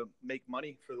have to make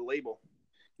money for the label,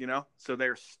 so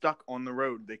they're stuck on the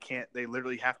road. They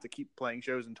literally have to keep playing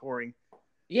shows and touring.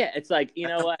 Yeah, it's like, you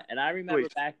know what? And I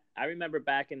remember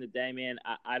back in the day, man,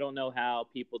 I don't know how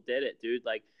people did it, dude.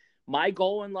 Like my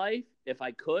goal in life, if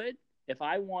I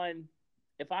won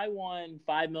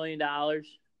 $5 million,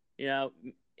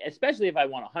 especially if I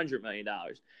won $100 million,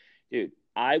 dude,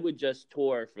 I would just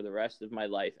tour for the rest of my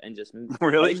life and just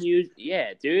really play music.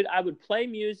 Yeah, dude, I would play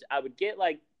music. I would get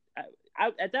like,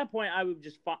 at that point, I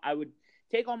would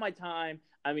take all my time.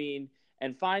 I mean,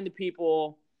 and find the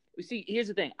people. See, here's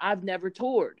the thing. I've never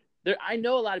toured. I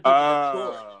know a lot of people that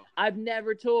tour. I've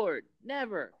never toured.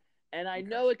 Never. And I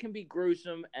know it can be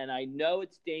gruesome, and I know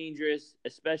it's dangerous,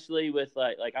 especially with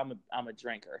like I'm a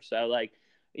drinker, so like,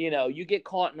 you get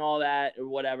caught in all that or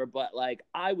whatever. But like,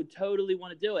 I would totally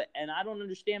want to do it, and I don't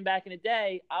understand. Back in the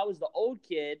day, I was the old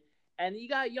kid, and you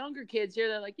got younger kids here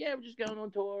that are like, yeah, we're just going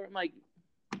on tour. I'm like,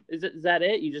 is that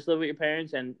it? You just live with your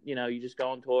parents, and you just go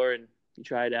on tour and you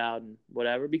try it out and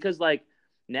whatever. Because like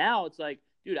now it's like,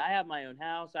 dude, I have my own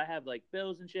house, I have like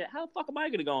bills and shit. How the fuck am I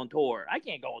gonna go on tour? I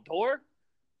can't go on tour.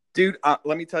 Dude,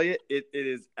 let me tell you, it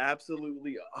is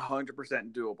absolutely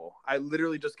 100% doable. I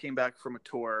literally just came back from a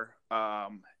tour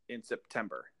in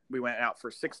September. We went out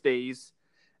for 6 days,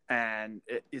 and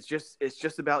it's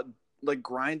just about like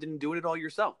grinding and doing it all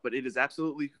yourself. But it is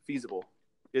absolutely feasible.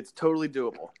 It's totally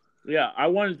doable. Yeah, I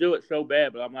want to do it so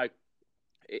bad, but I'm like,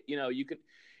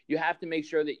 you have to make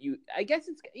sure that I guess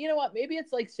it's, you know what, maybe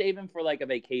it's like saving for like a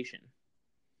vacation.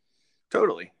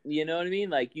 Totally. You know what I mean?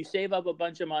 Like you save up a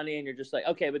bunch of money and you're just like,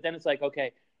 okay, but then it's like,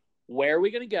 okay, where are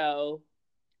we going to go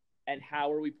and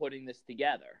how are we putting this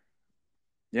together?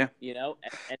 Yeah. You know,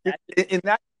 and in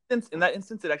that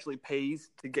instance, it actually pays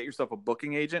to get yourself a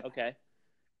booking agent. Okay.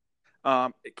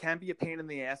 It can be a pain in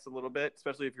the ass a little bit,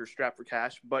 especially if you're strapped for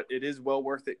cash, but it is well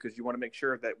worth it because you want to make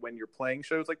sure that when you're playing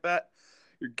shows like that,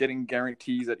 you're getting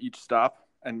guarantees at each stop,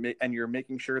 and you're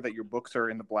making sure that your books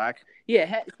are in the black.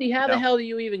 Yeah. See, how the hell do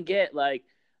you even get like,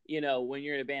 when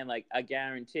you're in a band, like a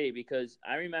guarantee? Because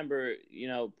I remember,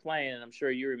 playing, and I'm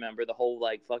sure you remember the whole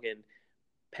like fucking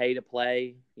pay to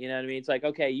play. You know what I mean? It's like,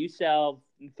 okay, you sell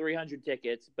 300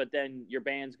 tickets, but then your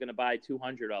band's going to buy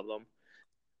 200 of them.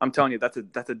 I'm telling you, that's a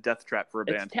death trap for a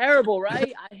band. It's terrible,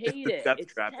 right? I hate it.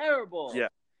 It's trap. terrible. Yeah.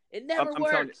 It never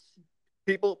works.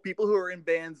 People who are in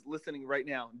bands listening right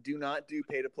now, do not do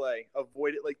pay to play.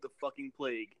 Avoid it like the fucking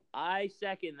plague. I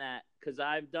second that because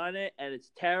I've done it and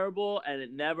it's terrible and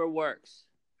it never works.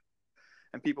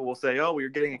 And people will say, "Oh, well, you're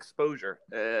getting exposure."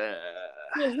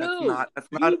 That's not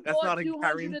a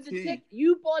guarantee.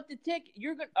 You bought the ticket.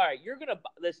 You're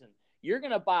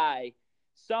gonna buy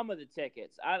some of the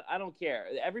tickets. I don't care.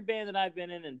 Every band that I've been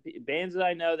in and bands that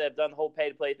I know that have done the whole pay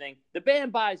to play thing, the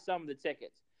band buys some of the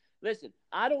tickets. Listen,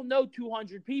 I don't know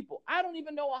 200 people. I don't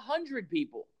even know 100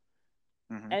 people.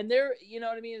 Mm-hmm. And they're, you know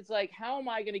what I mean? It's like, how am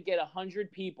I going to get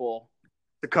 100 people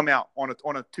to come out on a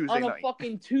Tuesday night? On a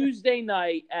fucking Tuesday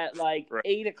night at like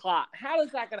 8 o'clock. How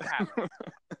is that going to happen?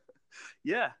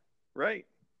 Yeah, right.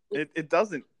 It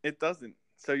doesn't.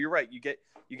 So you're right. You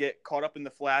get caught up in the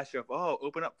flash of, oh,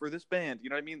 open up for this band. You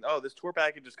know what I mean? Oh, this tour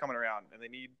package is coming around and they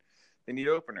need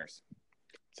openers.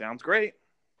 Sounds great.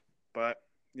 But,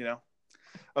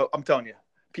 oh, I'm telling you,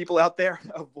 people out there,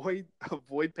 avoid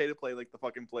pay to play like the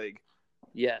fucking plague.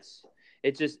 Yes.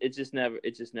 It just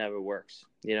never works.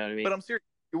 You know what I mean? But I'm serious.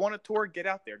 You want a tour, get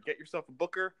out there, get yourself a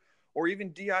booker, or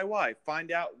even DIY.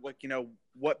 Find out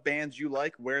what bands you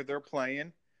like, where they're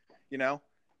playing,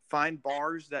 find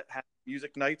bars that have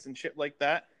music nights and shit like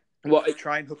that. Well,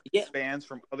 try and hook bands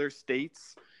from other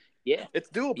states. Yeah. It's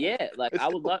doable. Yeah. Like I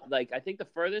would love, like, I think the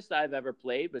furthest I've ever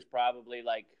played was probably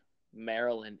like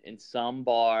Maryland in some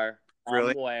bar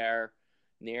somewhere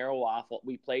near a waffle.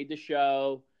 We played the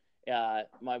show.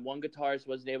 My one guitarist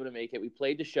wasn't able to make it. We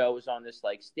played the show. It was on this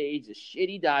like stage, a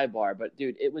shitty dive bar, but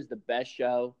dude, it was the best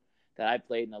show that I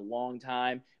played in a long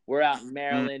time. We're out in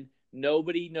Maryland.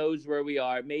 Nobody knows where we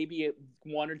are. Maybe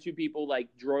one or two people like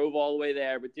drove all the way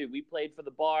there, but dude, we played for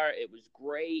the bar. It was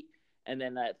great. And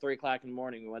then at 3:00 in the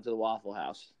morning, we went to the Waffle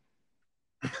House,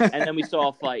 and then we saw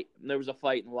a fight. There was a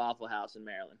fight in the Waffle House in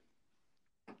Maryland.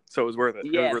 So it was worth it.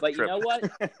 Yeah, but you know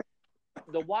what?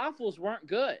 The waffles weren't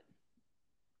good.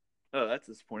 Oh, that's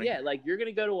disappointing. Yeah, like you're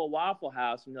gonna go to a Waffle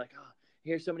House and you're like, oh,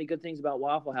 here's so many good things about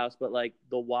Waffle House, but like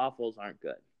the waffles aren't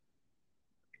good.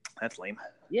 That's lame.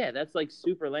 Yeah, that's like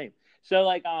super lame. So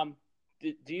like,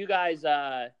 do you guys,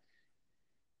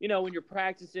 when you're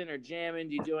practicing or jamming,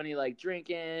 do you do any like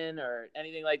drinking or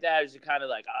anything like that? Or is it kind of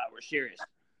like, we're serious?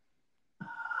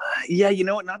 Yeah, you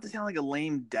know what? Not to sound like a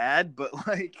lame dad, but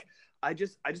like I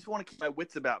just want to keep my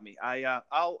wits about me.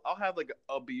 I'll have like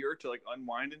a beer to like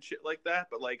unwind and shit like that,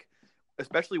 but like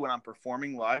especially when I'm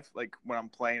performing live, like when I'm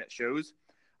playing at shows,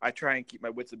 I try and keep my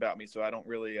wits about me so I don't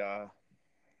really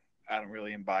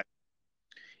imbibe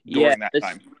during that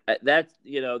time. That's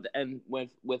and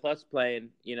with us playing,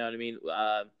 you know what I mean?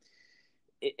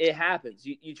 It happens.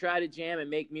 You try to jam and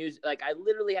make music. Like I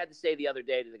literally had to say the other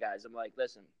day to the guys, I'm like,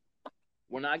 listen,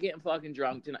 we're not getting fucking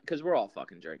drunk tonight because we're all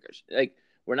fucking drinkers. Like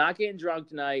we're not getting drunk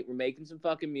tonight. We're making some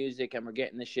fucking music and we're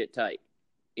getting the shit tight.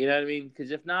 You know what I mean?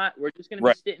 Because if not, we're just gonna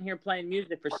be sitting here playing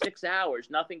music for 6 hours.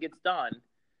 Nothing gets done.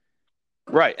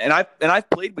 Right, and I've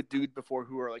played with dudes before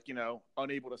who are like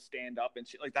unable to stand up and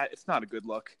shit like that. It's not a good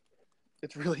look.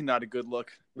 It's really not a good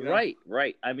look. Right.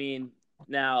 I mean,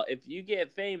 now if you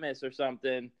get famous or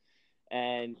something,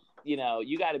 and you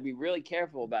got to be really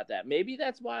careful about that. Maybe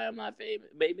that's why I'm not famous.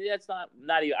 Maybe that's not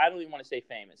even. I don't even want to say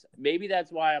famous. Maybe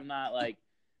that's why I'm not like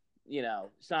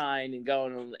signed and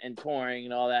going and touring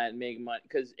and all that and making money,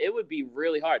 because it would be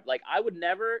really hard. Like I would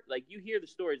never, like you hear the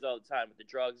stories all the time with the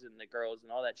drugs and the girls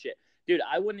and all that shit. Dude,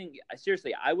 I would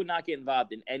not get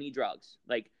involved in any drugs.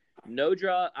 Like No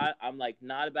drug. I'm like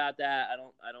not about that.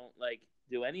 I don't like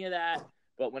do any of that.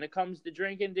 But when it comes to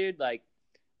drinking, dude, like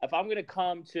if I'm gonna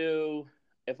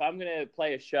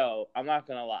play a show, I'm not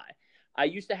gonna lie. I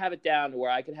used to have it down to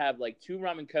where I could have like 2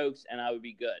 rum and cokes and I would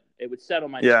be good. It would settle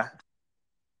my Yeah.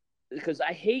 Because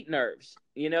I hate nerves.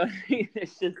 You know what I mean?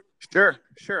 It's just Sure.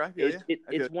 I feel you.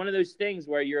 It's one of those things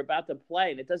where you're about to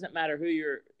play and it doesn't matter who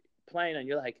you're playing and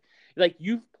you're like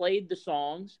you've played the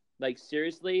songs like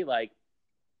seriously like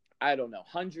I don't know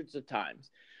hundreds of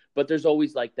times, but there's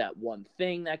always like that one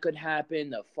thing that could happen.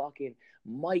 The fucking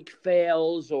mic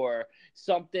fails or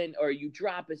something, or you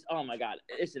drop it. Oh my god!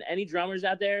 Listen, any drummers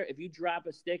out there, if you drop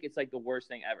a stick, it's like the worst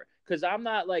thing ever. Because I'm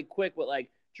not like quick with like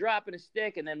dropping a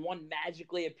stick and then one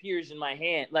magically appears in my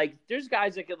hand. Like there's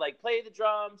guys that could like play the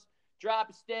drums, drop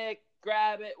a stick,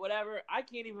 grab it, whatever. I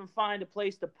can't even find a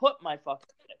place to put my fucking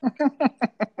stick.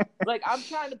 Like I'm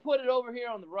trying to put it over here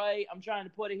on the right. I'm trying to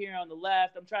put it here on the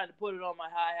left. I'm trying to put it on my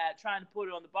hi-hat, trying to put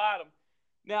it on the bottom.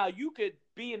 Now you could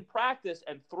be in practice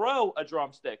and throw a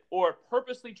drumstick or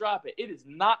purposely drop it. It is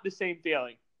not the same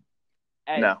feeling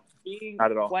as not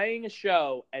at all. Playing a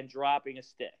show and dropping a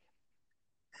stick.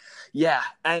 Yeah,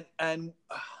 and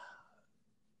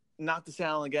not to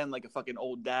sound again like a fucking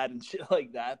old dad and shit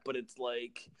like that, but it's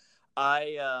like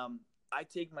I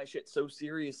take my shit so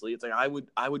seriously. It's like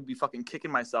I would be fucking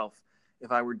kicking myself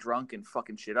if I were drunk and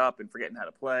fucking shit up and forgetting how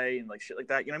to play and like shit like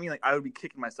that. You know what I mean? Like I would be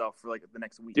kicking myself for like the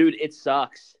next week. Dude, it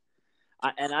sucks.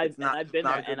 I've been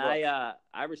there, and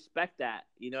I respect that.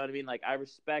 You know what I mean? Like I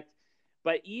respect,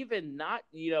 but even not,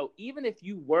 even if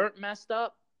you weren't messed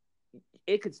up,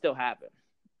 it could still happen.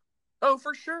 Oh,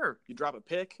 for sure. You drop a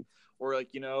pick, or like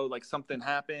like something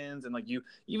happens, and like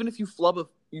even if you flub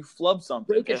something,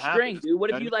 break a string, happens. Dude. What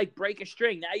if you like break a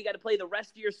string? Now you got to play the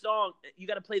rest of your song. You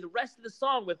got to play the rest of the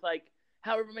song with like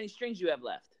however many strings you have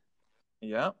left.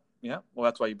 Yeah. Well,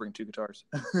 that's why you bring 2 guitars.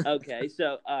 Okay,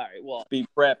 so all right. Well, be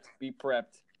prepped.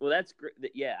 Well, that's great.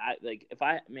 Yeah,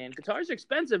 guitars are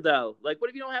expensive though. Like, what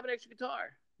if you don't have an extra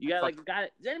guitar? You got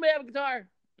does anybody have a guitar?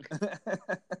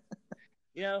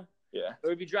 Yeah.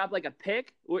 Or if you drop like a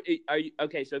pick, are you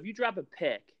okay? So if you drop a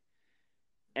pick,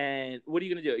 and what are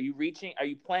you gonna do? Are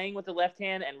you playing with the left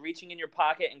hand and reaching in your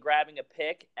pocket and grabbing a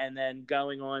pick and then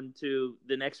going on to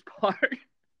the next part?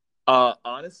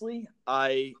 Honestly,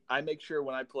 I make sure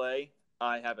when I play,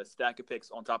 I have a stack of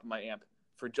picks on top of my amp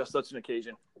for just such an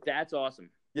occasion. That's awesome.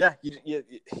 Yeah, you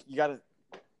gotta.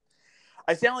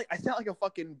 I sound like a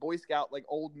fucking Boy Scout, like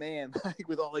old man, like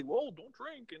with all like, whoa, don't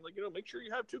drink, and like make sure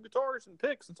you have 2 guitars and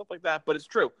picks and stuff like that. But it's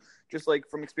true, just like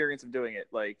from experience of doing it,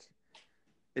 like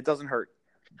it doesn't hurt.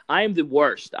 I am the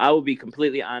worst. I will be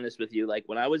completely honest with you. Like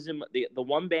when I was in the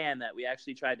one band that we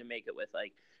actually tried to make it with,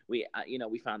 like we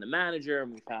found the manager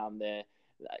and we found the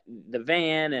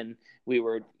van and we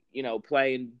were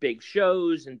playing big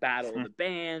shows and battle of the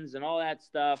bands and all that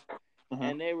stuff. Mm-hmm.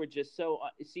 And they were just so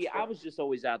I was just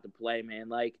always out to play, man.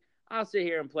 Like I'll sit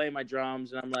here and play my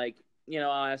drums and I'm like,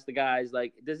 I'll ask the guys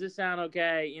like, does this sound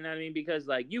okay? You know what I mean? Because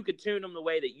like you could tune them the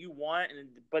way that you want,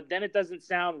 but then it doesn't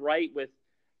sound right with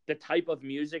the type of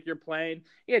music you're playing.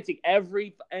 Yeah, it's like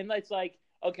and it's like,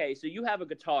 okay, so you have a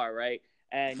guitar, right?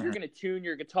 And you're going to tune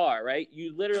your guitar, right?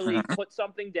 You literally put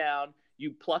something down,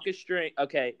 you pluck a string.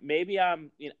 Okay, maybe I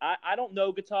don't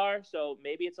know guitar, so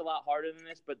maybe it's a lot harder than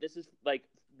this, but this is like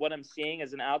what I'm seeing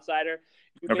as an outsider.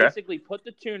 You basically put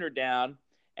the tuner down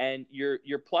and you're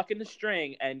plucking the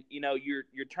string and you're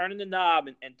turning the knob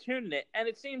and tuning it, and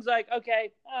it seems like,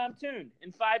 okay, I'm tuned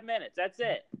in 5 minutes. That's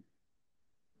it.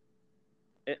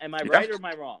 Am I right or am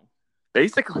I wrong?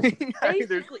 Basically.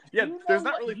 There's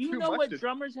not really too much. You know what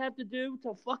drummers have to do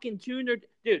to fucking tune their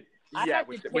dude? I have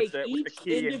to take each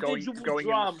individual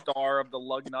drum, in the star of the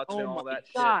lug nuts and all that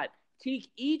shit. Take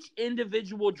each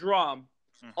individual drum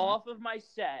off of my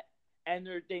set, and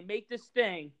they make this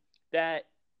thing that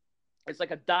it's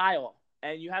like a dial,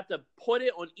 and you have to put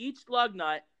it on each lug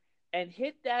nut and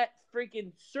hit that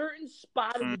freaking certain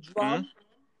spot of the drum.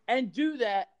 And do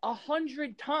that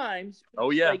 100 times.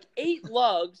 Oh yeah, like 8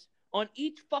 lugs on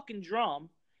each fucking drum.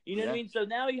 You know what I mean? So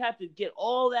now you have to get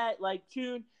all that like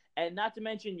tuned, and not to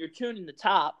mention you're tuning the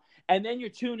top, and then you're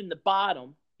tuning the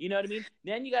bottom. You know what I mean?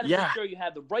 Then you got to make sure you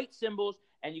have the right cymbals,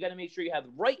 and you got to make sure you have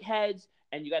the right heads,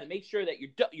 and you got to make sure that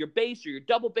your bass or your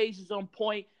double bass is on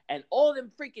point, and all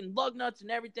them freaking lug nuts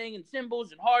and everything, and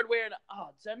cymbals and hardware. And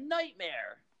it's a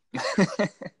nightmare.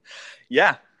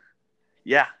 Yeah.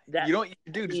 Yeah, you know what you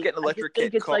can do? Just get an electric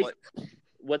kit and call it.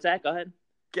 What's that? Go ahead.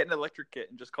 Get an electric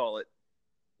kit and just call it.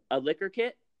 A liquor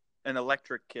kit? An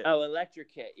electric kit. Oh,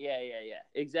 electric kit. Yeah.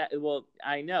 Exactly. Well,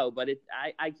 I know, but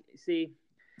I see.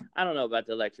 I don't know about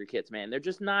the electric kits, man. They're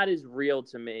just not as real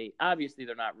to me. Obviously,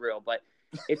 they're not real, but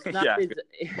it's not Yeah.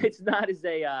 it's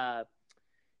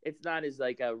not as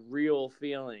like a real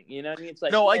feeling. You know what I mean? It's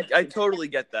like No, I totally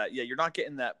get that. Yeah, you're not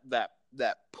getting that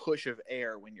push of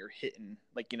air when you're hitting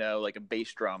like like a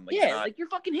bass drum. Like, yeah, like you're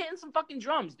fucking hitting some fucking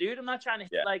drums, dude. I'm not trying to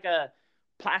hit like a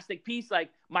plastic piece. Like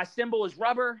my cymbal is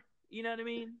rubber. You know what I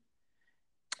mean?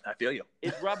 I feel you.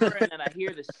 It's rubber, and then I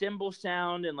hear the cymbal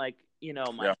sound, and like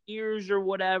my ears or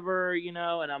whatever,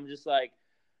 and I'm just like,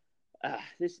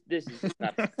 this is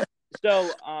not. So,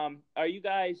 are you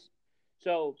guys?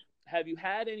 So, have you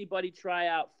had anybody try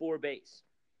out for bass?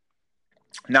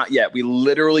 Not yet. We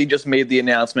literally just made the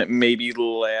announcement maybe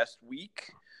last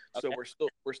week. Okay. So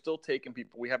we're still taking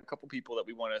people. We have a couple people that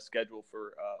we want to schedule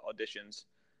for auditions.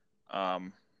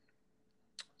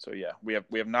 So yeah, we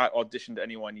have not auditioned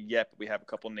anyone yet, but we have a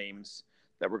couple names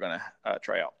that we're gonna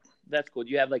try out. That's cool. Do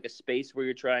you have like a space where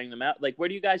you're trying them out? Like, where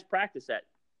do you guys practice at?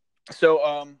 So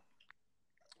our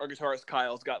guitarist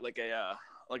Kyle's got like an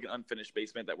unfinished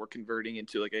basement that we're converting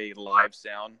into like a live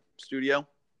sound studio.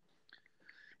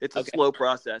 It's a slow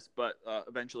process, but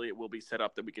eventually it will be set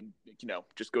up that we can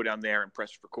just go down there and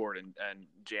press record and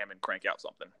jam and crank out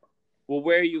something. Well,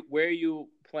 where are you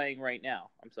playing right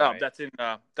now? I'm sorry. Oh,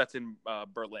 that's in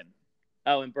Berlin.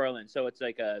 Oh, in Berlin. So it's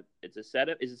like it's a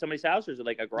setup. Is it somebody's house or is it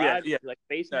like a garage? Yeah. Like a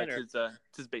basement? No, it's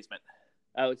his basement.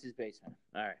 Oh, it's his basement.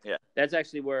 All right. Yeah. That's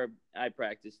actually where I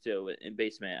practice too, in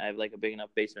basement. I have like a big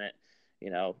enough basement.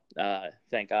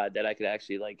 Thank God that I could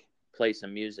actually like play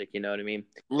some music. You know what I mean?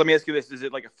 Let me ask you this: is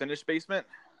it like a finished basement?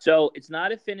 So it's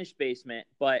not a finished basement,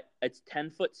 but it's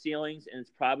 10-foot ceilings, and it's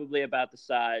probably about the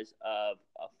size of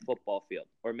a football field,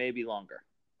 or maybe longer.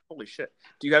 Holy shit!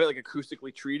 Do you have it like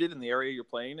acoustically treated in the area you're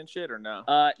playing and shit, or no?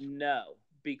 No,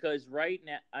 because right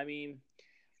now, I mean,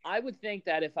 I would think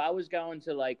that if I was going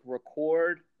to like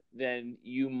record, then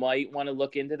you might want to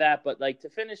look into that. But like to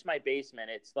finish my basement,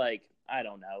 it's like I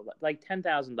don't know, like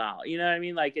 $10,000. You know what I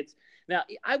mean? Like it's now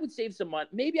I would save some money.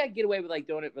 Maybe I'd get away with like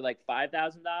doing it for like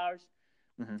 $5,000.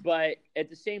 Mm-hmm. But at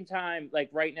the same time, like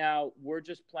right now, we're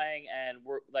just playing and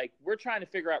we're trying to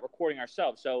figure out recording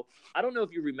ourselves. So I don't know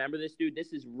if you remember this, dude.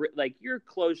 This is like you're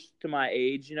close to my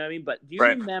age, you know what I mean? But do you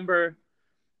remember?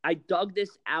 I dug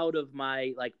this out of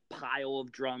my like pile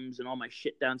of drums and all my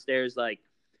shit downstairs, like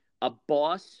a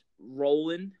Boss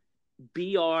Roland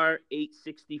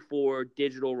BR-864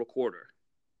 digital recorder.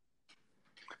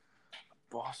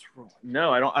 Boss Roland?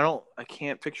 No, I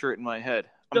can't picture it in my head.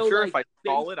 I'm sure if I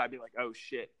saw it, I'd be like, oh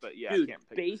shit. But yeah, dude, I can't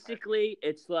picture basically,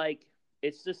 it's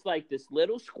just like this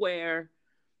little square,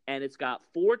 and it's got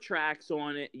 4 tracks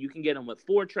on it. You can get them with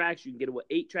 4 tracks. You can get them with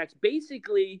 8 tracks.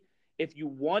 Basically, if you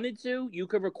wanted to, you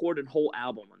could record a whole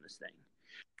album on this thing.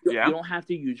 You don't have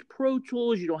to use Pro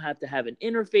Tools. You don't have to have an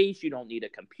interface. You don't need a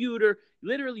computer.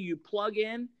 Literally, you plug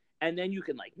in, and then you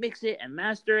can like mix it and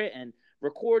master it and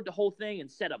record the whole thing and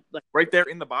set up. Like, right there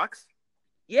in the box?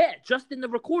 Yeah, just in the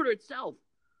recorder itself.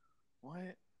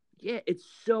 What? Yeah, it's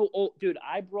so old. Dude,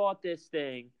 I brought this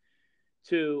thing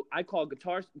I call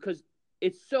Guitar because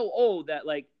it's so old that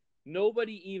like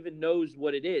nobody even knows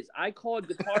what it is. I called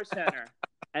Guitar Center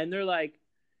and they're like,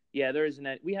 yeah, there isn't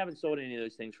we haven't sold any of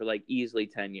those things for like easily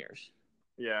 10 years.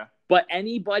 Yeah. But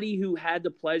anybody who had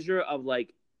the pleasure of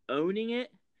like owning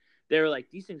it, they were like,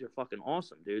 these things are fucking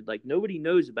awesome, dude. Like nobody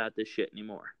knows about this shit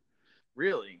anymore.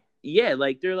 Really? Yeah,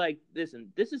 like they're like,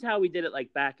 listen, this is how we did it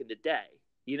like back in the day.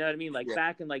 You know what I mean? Like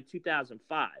back in like 2005.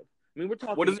 I mean, we're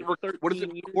talking. What does it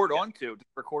record onto? Does it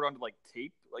record onto like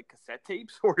tape, like cassette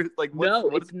tapes, or like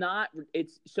it's not.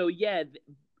 It's so yeah.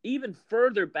 Even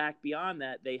further back beyond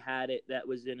that, they had it that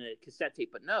was in a cassette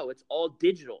tape, but no, it's all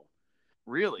digital.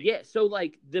 Really? Yeah. So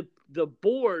like the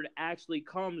board actually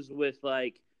comes with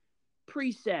like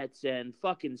presets and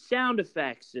fucking sound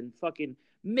effects and fucking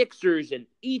mixers and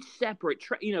each separate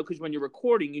track, because when you're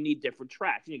recording, you need different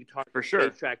tracks. You need guitar, for sure,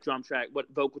 bass track, drum track,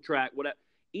 vocal track, whatever.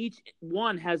 Each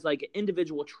one has like an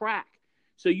individual track,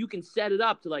 so you can set it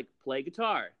up to like play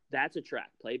guitar. That's a track.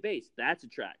 Play bass. That's a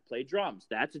track. Play drums.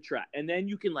 That's a track. And then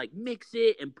you can like mix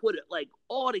it and put it like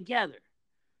all together.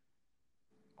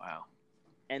 Wow.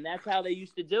 And that's how they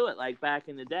used to do it like back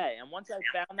in the day. And once I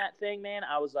found that thing, man,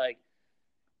 I was like,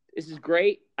 this is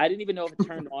great. I didn't even know if it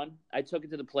turned on. I took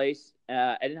it to the place.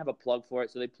 I didn't have a plug for it,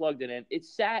 so they plugged it in.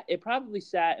 It probably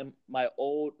sat in my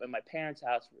parents'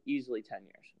 house for easily 10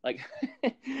 years. Like,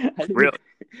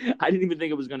 I didn't even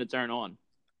think it was going to turn on.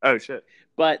 Oh shit!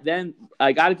 But then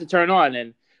I got it to turn on,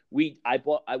 and I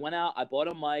went out. I bought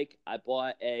a mic. I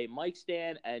bought a mic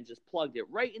stand, and just plugged it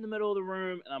right in the middle of the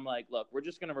room. And I'm like, look, we're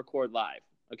just going to record live.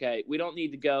 Okay, we don't need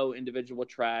to go individual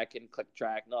track and click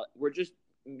track. No, we're just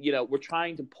we're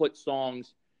trying to put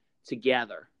songs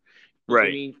together. Right.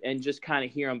 I mean, and just kind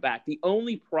of hear them back. The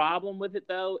only problem with it,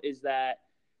 though, is that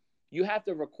you have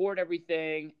to record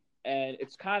everything, and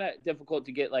it's kind of difficult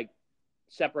to get, like,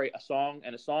 separate a song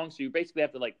and a song. So you basically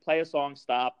have to, like, play a song,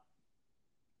 stop,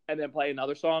 and then play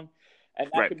another song. And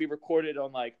that could be recorded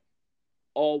on, like,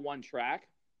 all one track.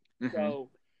 Mm-hmm. So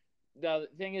the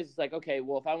thing is, like, okay,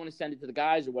 well, if I want to send it to the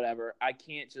guys or whatever, I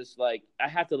can't just, like, I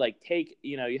have to, like, take,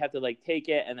 you know, you have to, like, take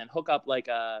it and then hook up, like,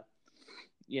 a,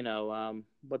 you know,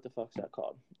 what the fuck's that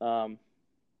called? A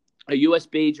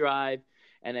USB drive,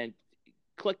 and then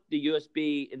click the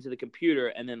USB into the computer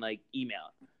and then, like, email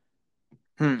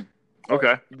it.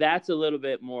 Okay. That's a little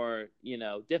bit more, you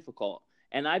know, difficult.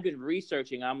 And I've been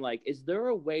researching. I'm like, is there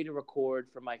a way to record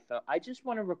from my phone? I just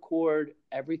want to record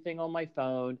everything on my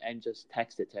phone and just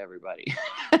text it to everybody.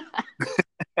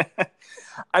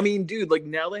 I mean, dude, like,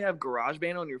 now they have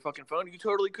GarageBand on your fucking phone. You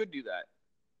totally could do that.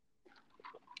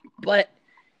 But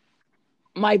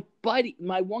my buddy,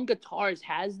 my one guitarist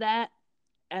has that,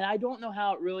 and I don't know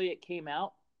how it came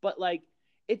out, but, like,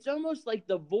 it's almost like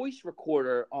the voice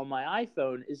recorder on my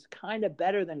iPhone is kind of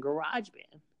better than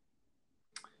GarageBand.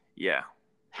 Yeah.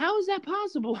 How is that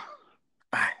possible?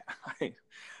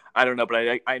 I don't know,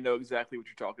 but I know exactly what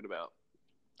you're talking about.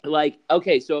 Like,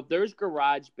 okay, so if there's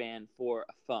GarageBand for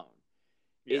a phone,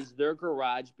 is there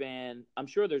GarageBand? I'm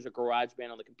sure there's a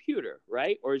GarageBand on the computer,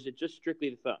 right? Or is it just strictly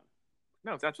the phone?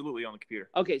 No, it's absolutely on the computer.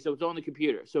 Okay, so it's on the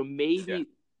computer. So maybe,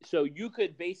 so you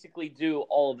could basically do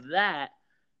all of that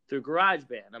through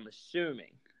GarageBand, I'm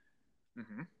assuming.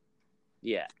 Mm-hmm.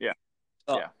 Yeah. Yeah.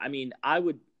 Oh, yeah. I mean, I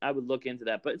would look into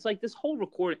that, but it's like this whole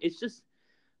recording. It's just,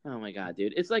 oh my god,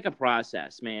 dude! It's like a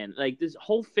process, man. Like this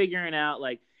whole figuring out,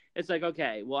 like it's like,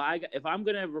 okay, well, if I'm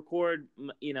gonna record,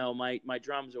 you know, my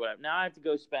drums or whatever, now I have to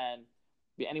go spend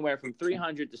anywhere from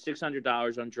 $300 to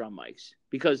 $600 on drum mics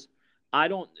because I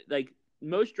don't like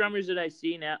most drummers that I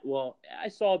see now. Well, I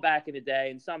saw back in the day,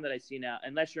 and some that I see now,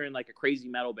 unless you're in like a crazy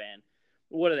metal band,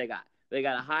 what do they got? They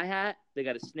got a hi-hat, they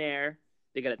got a snare,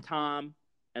 they got a tom,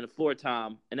 and a floor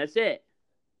tom, and that's it.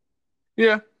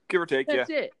 Yeah, give or take. That's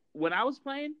it. When I was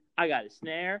playing, I got a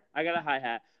snare, I got a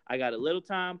hi-hat, I got a little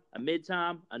tom, a mid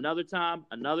tom, another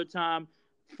tom,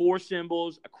 4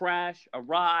 cymbals, a crash, a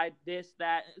ride, this,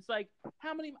 that. It's like,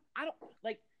 how many? I don't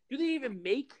like. Do they even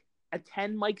make a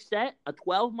 10 mic set, a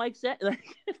 12 mic set?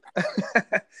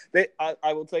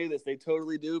 I will tell you this, they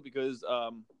totally do because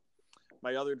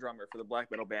my other drummer for the black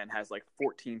metal band has like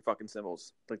 14 fucking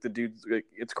cymbals. Like the dude's, like,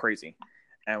 it's crazy.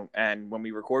 And when we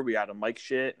record, we add a mic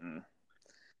shit, and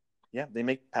yeah, they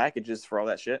make packages for all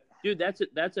that shit. Dude,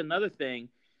 that's another thing.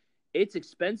 It's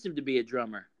expensive to be a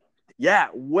drummer. Yeah,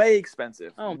 way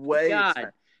expensive. Oh way my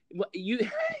god.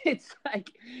 expensive. It's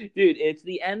like, dude, it's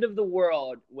the end of the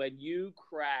world when you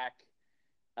crack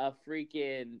a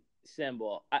freaking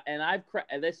cymbal. And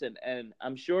listen, and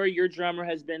I'm sure your drummer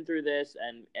has been through this,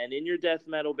 and in your death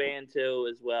metal band too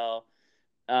as well.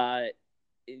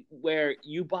 Where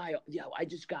you buy, I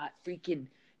just got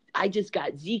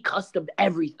Z custom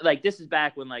everything. Like this is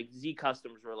back when like Z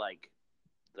customs were like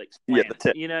you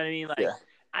know what I mean? Like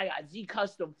I got Z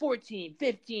custom 14,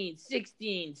 15,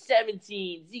 16,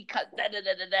 17, Z custom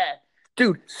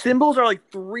Dude, cymbals are like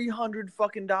 $300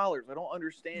 fucking dollars. I don't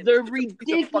understand. They're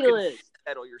ridiculous.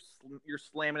 Metal you're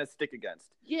slamming a stick against.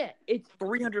 Yeah, it's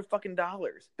 $300 fucking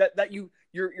dollars. That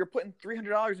you're putting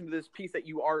 $300 into this piece that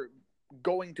you are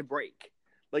going to break.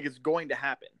 Like it's going to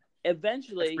happen.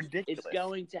 Eventually, it's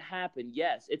going to happen.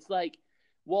 Yes, it's like,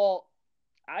 well,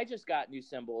 I just got new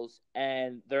cymbals,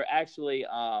 and they're actually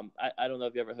I don't know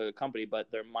if you ever heard of the company,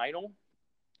 but they're Meinl.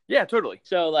 Yeah, totally.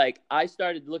 So like I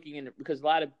started looking into because a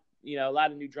lot of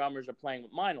new drummers are playing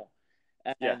with Meinl,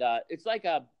 and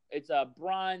it's a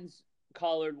bronze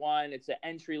colored one. It's an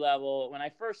entry level. When I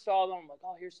first saw them, I'm like,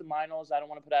 oh, here's some Meinls. I don't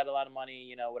want to put out a lot of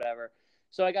money, whatever.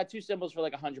 So I got 2 cymbals for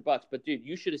like $100. But dude,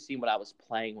 you should have seen what I was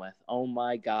playing with. Oh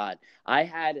my god, I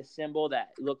had a cymbal that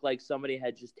looked like somebody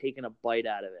had just taken a bite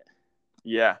out of it.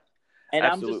 Yeah, and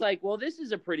absolutely. I'm just like, well, this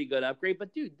is a pretty good upgrade.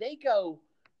 But dude, they go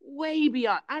way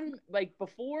beyond. I'm like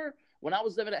before when I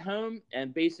was living at home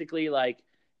and basically like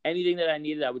anything that I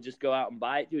needed, I would just go out and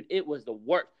buy it. Dude, it was the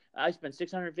worst. I spent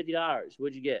 $650.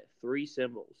 What'd you get? 3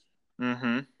 cymbals.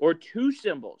 Mm-hmm. Or 2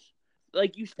 cymbals.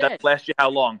 Like you said. That lasts you how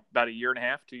long? About a year and a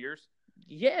half, 2 years?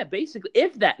 Yeah, basically.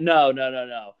 If that. No.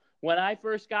 When I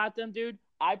first got them, dude,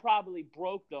 I probably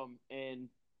broke them in,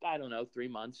 I don't know, 3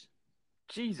 months.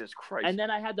 Jesus Christ. And then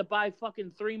I had to buy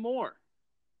fucking 3 more.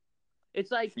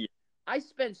 It's like, I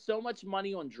spent so much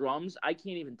money on drums, I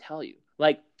can't even tell you.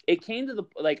 Like, it came to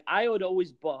like, I would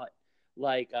always bought,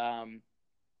 like,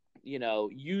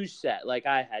 used set. Like,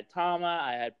 I had Tama,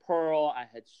 I had Pearl, I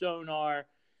had Sonar,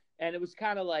 and it was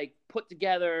kind of like put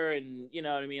together, and you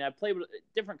know what I mean. I played with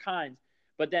different kinds,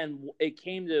 but then it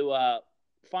came to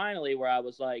finally where I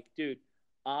was like, dude,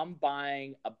 I'm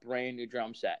buying a brand new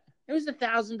drum set. It was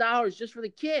 $1,000 just for the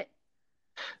kit.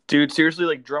 Dude, seriously,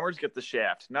 like drummers get the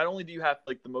shaft. Not only do you have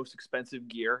like the most expensive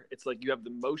gear, it's like you have the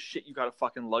most shit you gotta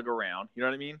fucking lug around. You know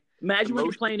what I mean? Imagine when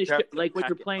you're playing a show, like when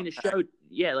you're pack playing a show.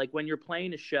 Yeah, like when you're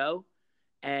playing a show,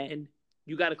 and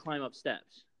you got to climb up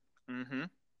steps. Mm-hmm.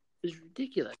 It's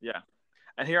ridiculous. Yeah.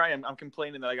 And here I am. I'm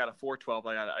complaining that I got a 412.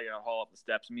 I got to haul up the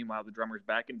steps. Meanwhile, the drummer's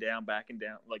backing down.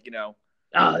 Like, you know.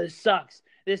 Oh, this sucks.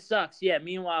 This sucks. Yeah.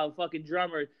 Meanwhile, the fucking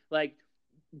drummer like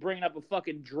bringing up a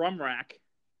fucking drum rack.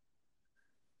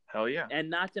 Hell yeah. And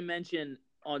not to mention,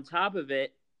 on top of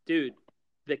it, dude,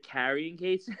 the carrying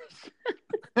cases.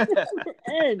 It never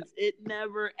ends. It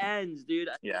never ends, dude.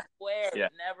 I swear,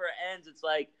 it never ends. It's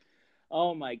like,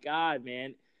 oh my God,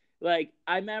 man. Like,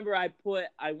 I remember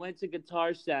I went to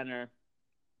Guitar Center,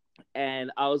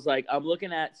 and I was like, I'm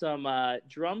looking at some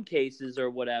drum cases or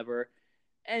whatever,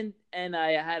 and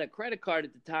I had a credit card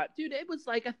at the time. Dude, it was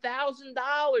like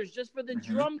 $1,000 just for the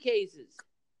drum cases.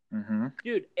 Mm-hmm.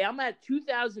 Dude, I'm at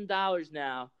 $2,000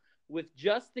 now with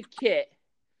just the kit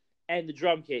and the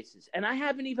drum cases. And I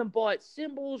haven't even bought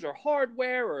cymbals or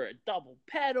hardware or a double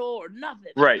pedal or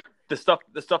nothing. Right. The stuff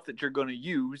that you're going to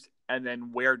use and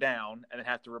then wear down and then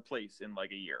have to replace in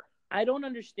like a year. I don't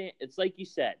understand. It's like you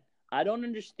said. I don't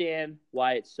understand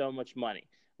why it's so much money.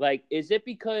 Like, is it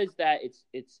because that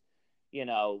it's you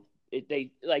know,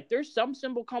 they like there's some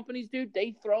cymbal companies, dude,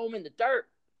 they throw them in the dirt.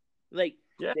 Like,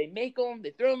 they make them, they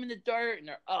throw them in the dirt, and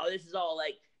this is all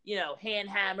like, you know, hand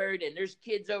hammered, and there's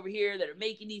kids over here that are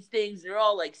making these things. They're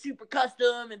all like super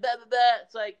custom and blah blah blah.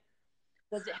 It's like,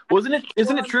 isn't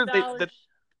it true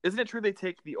isn't it true they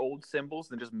take the old cymbals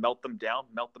and just melt the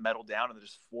metal down, and they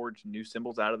just forge new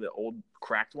cymbals out of the old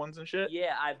cracked ones and shit?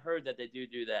 Yeah, I've heard that they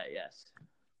do that. Yes.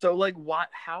 So like,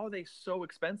 how are they so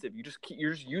expensive? You're just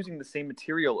using the same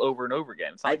material over and over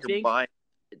again. It's not you're buying.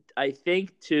 I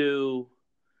think to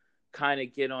kind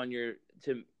of get on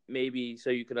to maybe so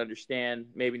you can understand,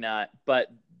 maybe not,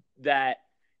 but that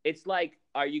it's like,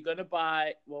 are you going to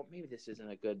buy, well, maybe this isn't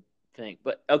a good thing,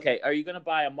 but okay, are you going to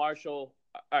buy a Marshall?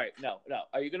 All right, no.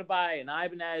 Are you going to buy an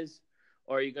Ibanez,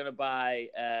 or are you going to buy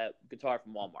a guitar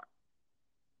from Walmart?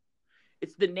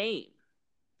 It's the name.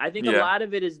 I think a lot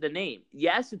of it is the name.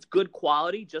 Yes, it's good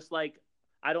quality, just like,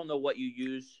 I don't know what you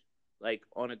use like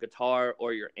on a guitar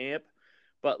or your amp,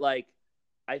 but like,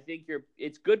 I think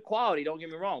it's good quality, don't get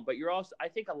me wrong, but I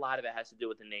think a lot of it has to do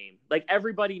with the name. Like,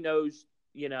 everybody knows,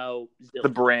 you know, the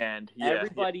brand. Yeah.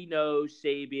 Everybody knows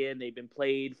Sabian. They've been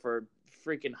played for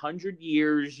freaking 100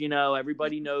 years, you know,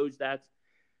 everybody knows that.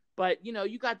 But, you know,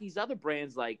 you got these other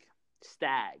brands like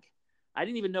Stag. I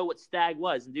didn't even know what Stag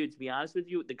was. And dude, to be honest with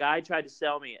you, the guy tried to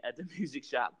sell me at the music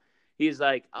shop. He's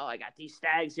like, oh, I got these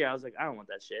Stags here. I was like, I don't want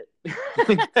that shit.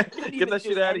 Get that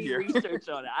shit out of here. Research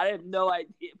on it. I have no idea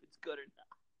if it's good or not.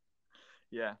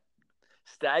 Yeah.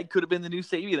 Stag could have been the new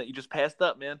Sabian that you just passed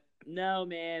up, man. No,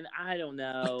 man, I don't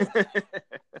know.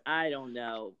 I don't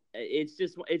know. It's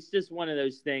just one of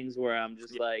those things where I'm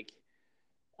just like,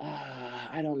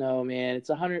 I don't know, man. It's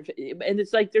 150, and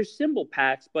it's like there's cymbal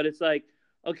packs, but it's like,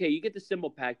 okay, you get the cymbal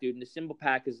pack, dude, and the cymbal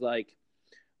pack is like,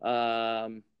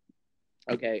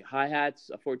 okay,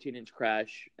 hi-hats, a 14-inch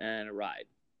crash, and a ride.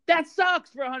 That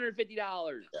sucks for $150.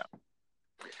 Yeah.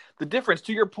 The difference,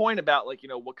 to your point about, like, you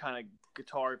know, what kind of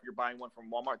guitar, if you're buying one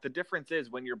from Walmart, the difference is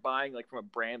when you're buying, like, from a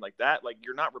brand like that, like,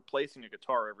 you're not replacing a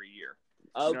guitar every year.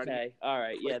 Okay, you know what I mean? All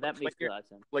right, yeah, that makes a lot of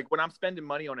sense. Like, when I'm spending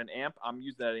money on an amp, I'm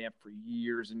using that amp for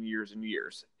years and years and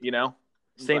years, you know?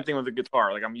 Same thing with the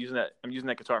guitar. Like, I'm using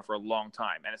that guitar for a long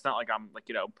time, and it's not like I'm, like,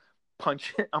 you know,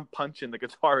 punching the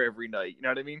guitar every night, you know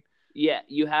what I mean? Yeah,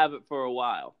 you have it for a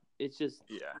while. It's just,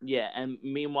 yeah, and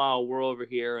meanwhile, we're over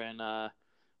here, and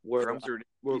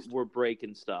we're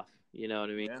breaking stuff, you know what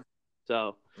I mean? Yeah.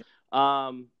 So,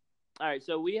 all right,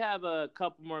 so we have a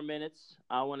couple more minutes.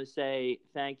 I want to say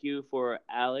thank you for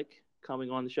Alec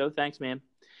coming on the show. Thanks, man.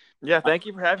 Yeah, thank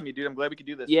you for having me, dude. I'm glad we could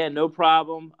do this. Yeah, no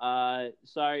problem.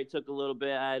 Sorry it took a little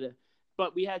bit,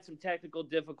 but we had some technical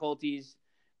difficulties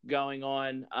going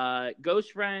on.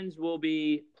 Ghost Friends will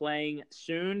be playing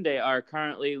soon. They are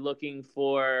currently looking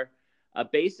for a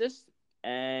bassist,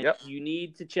 and you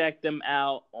need to check them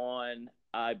out on,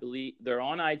 I believe they're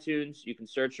on iTunes. You can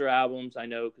search their albums. I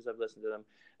know because I've listened to them.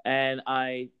 And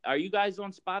are you guys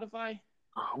on Spotify?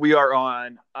 We are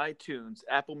on iTunes,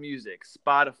 Apple Music,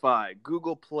 Spotify,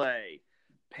 Google Play,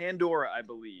 Pandora, I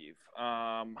believe.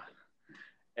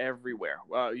 Everywhere.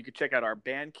 You can check out our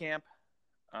Bandcamp.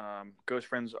 Ghost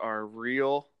Friends Are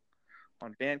Real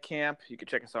on Bandcamp. You can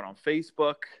check us out on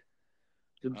Facebook.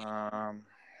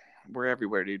 We're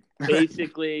everywhere, dude.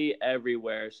 Basically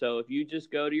everywhere. So if you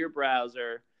just go to your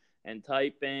browser and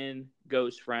type in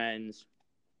Ghost Friends,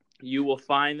 you will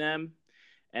find them.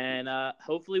 And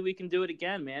hopefully we can do it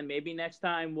again, man. Maybe next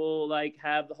time we'll like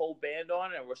have the whole band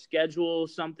on, and we'll schedule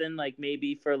something like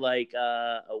maybe for like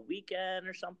a weekend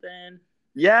or something.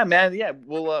 Yeah, man. Yeah,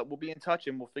 we'll be in touch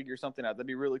and we'll figure something out. That'd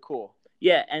be really cool.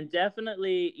 Yeah, and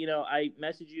definitely, I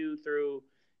message you through,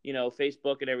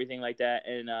 Facebook and everything like that,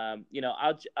 and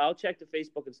I'll check the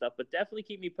Facebook and stuff, but definitely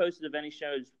keep me posted of any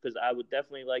shows because I would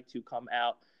definitely like to come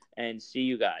out and see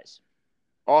you guys.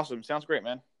 Awesome. Sounds great,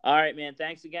 man. All right, man.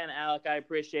 Thanks again, Alec. I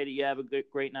appreciate it. You have a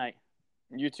great night.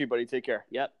 You too, buddy. Take care.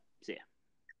 Yep. See ya.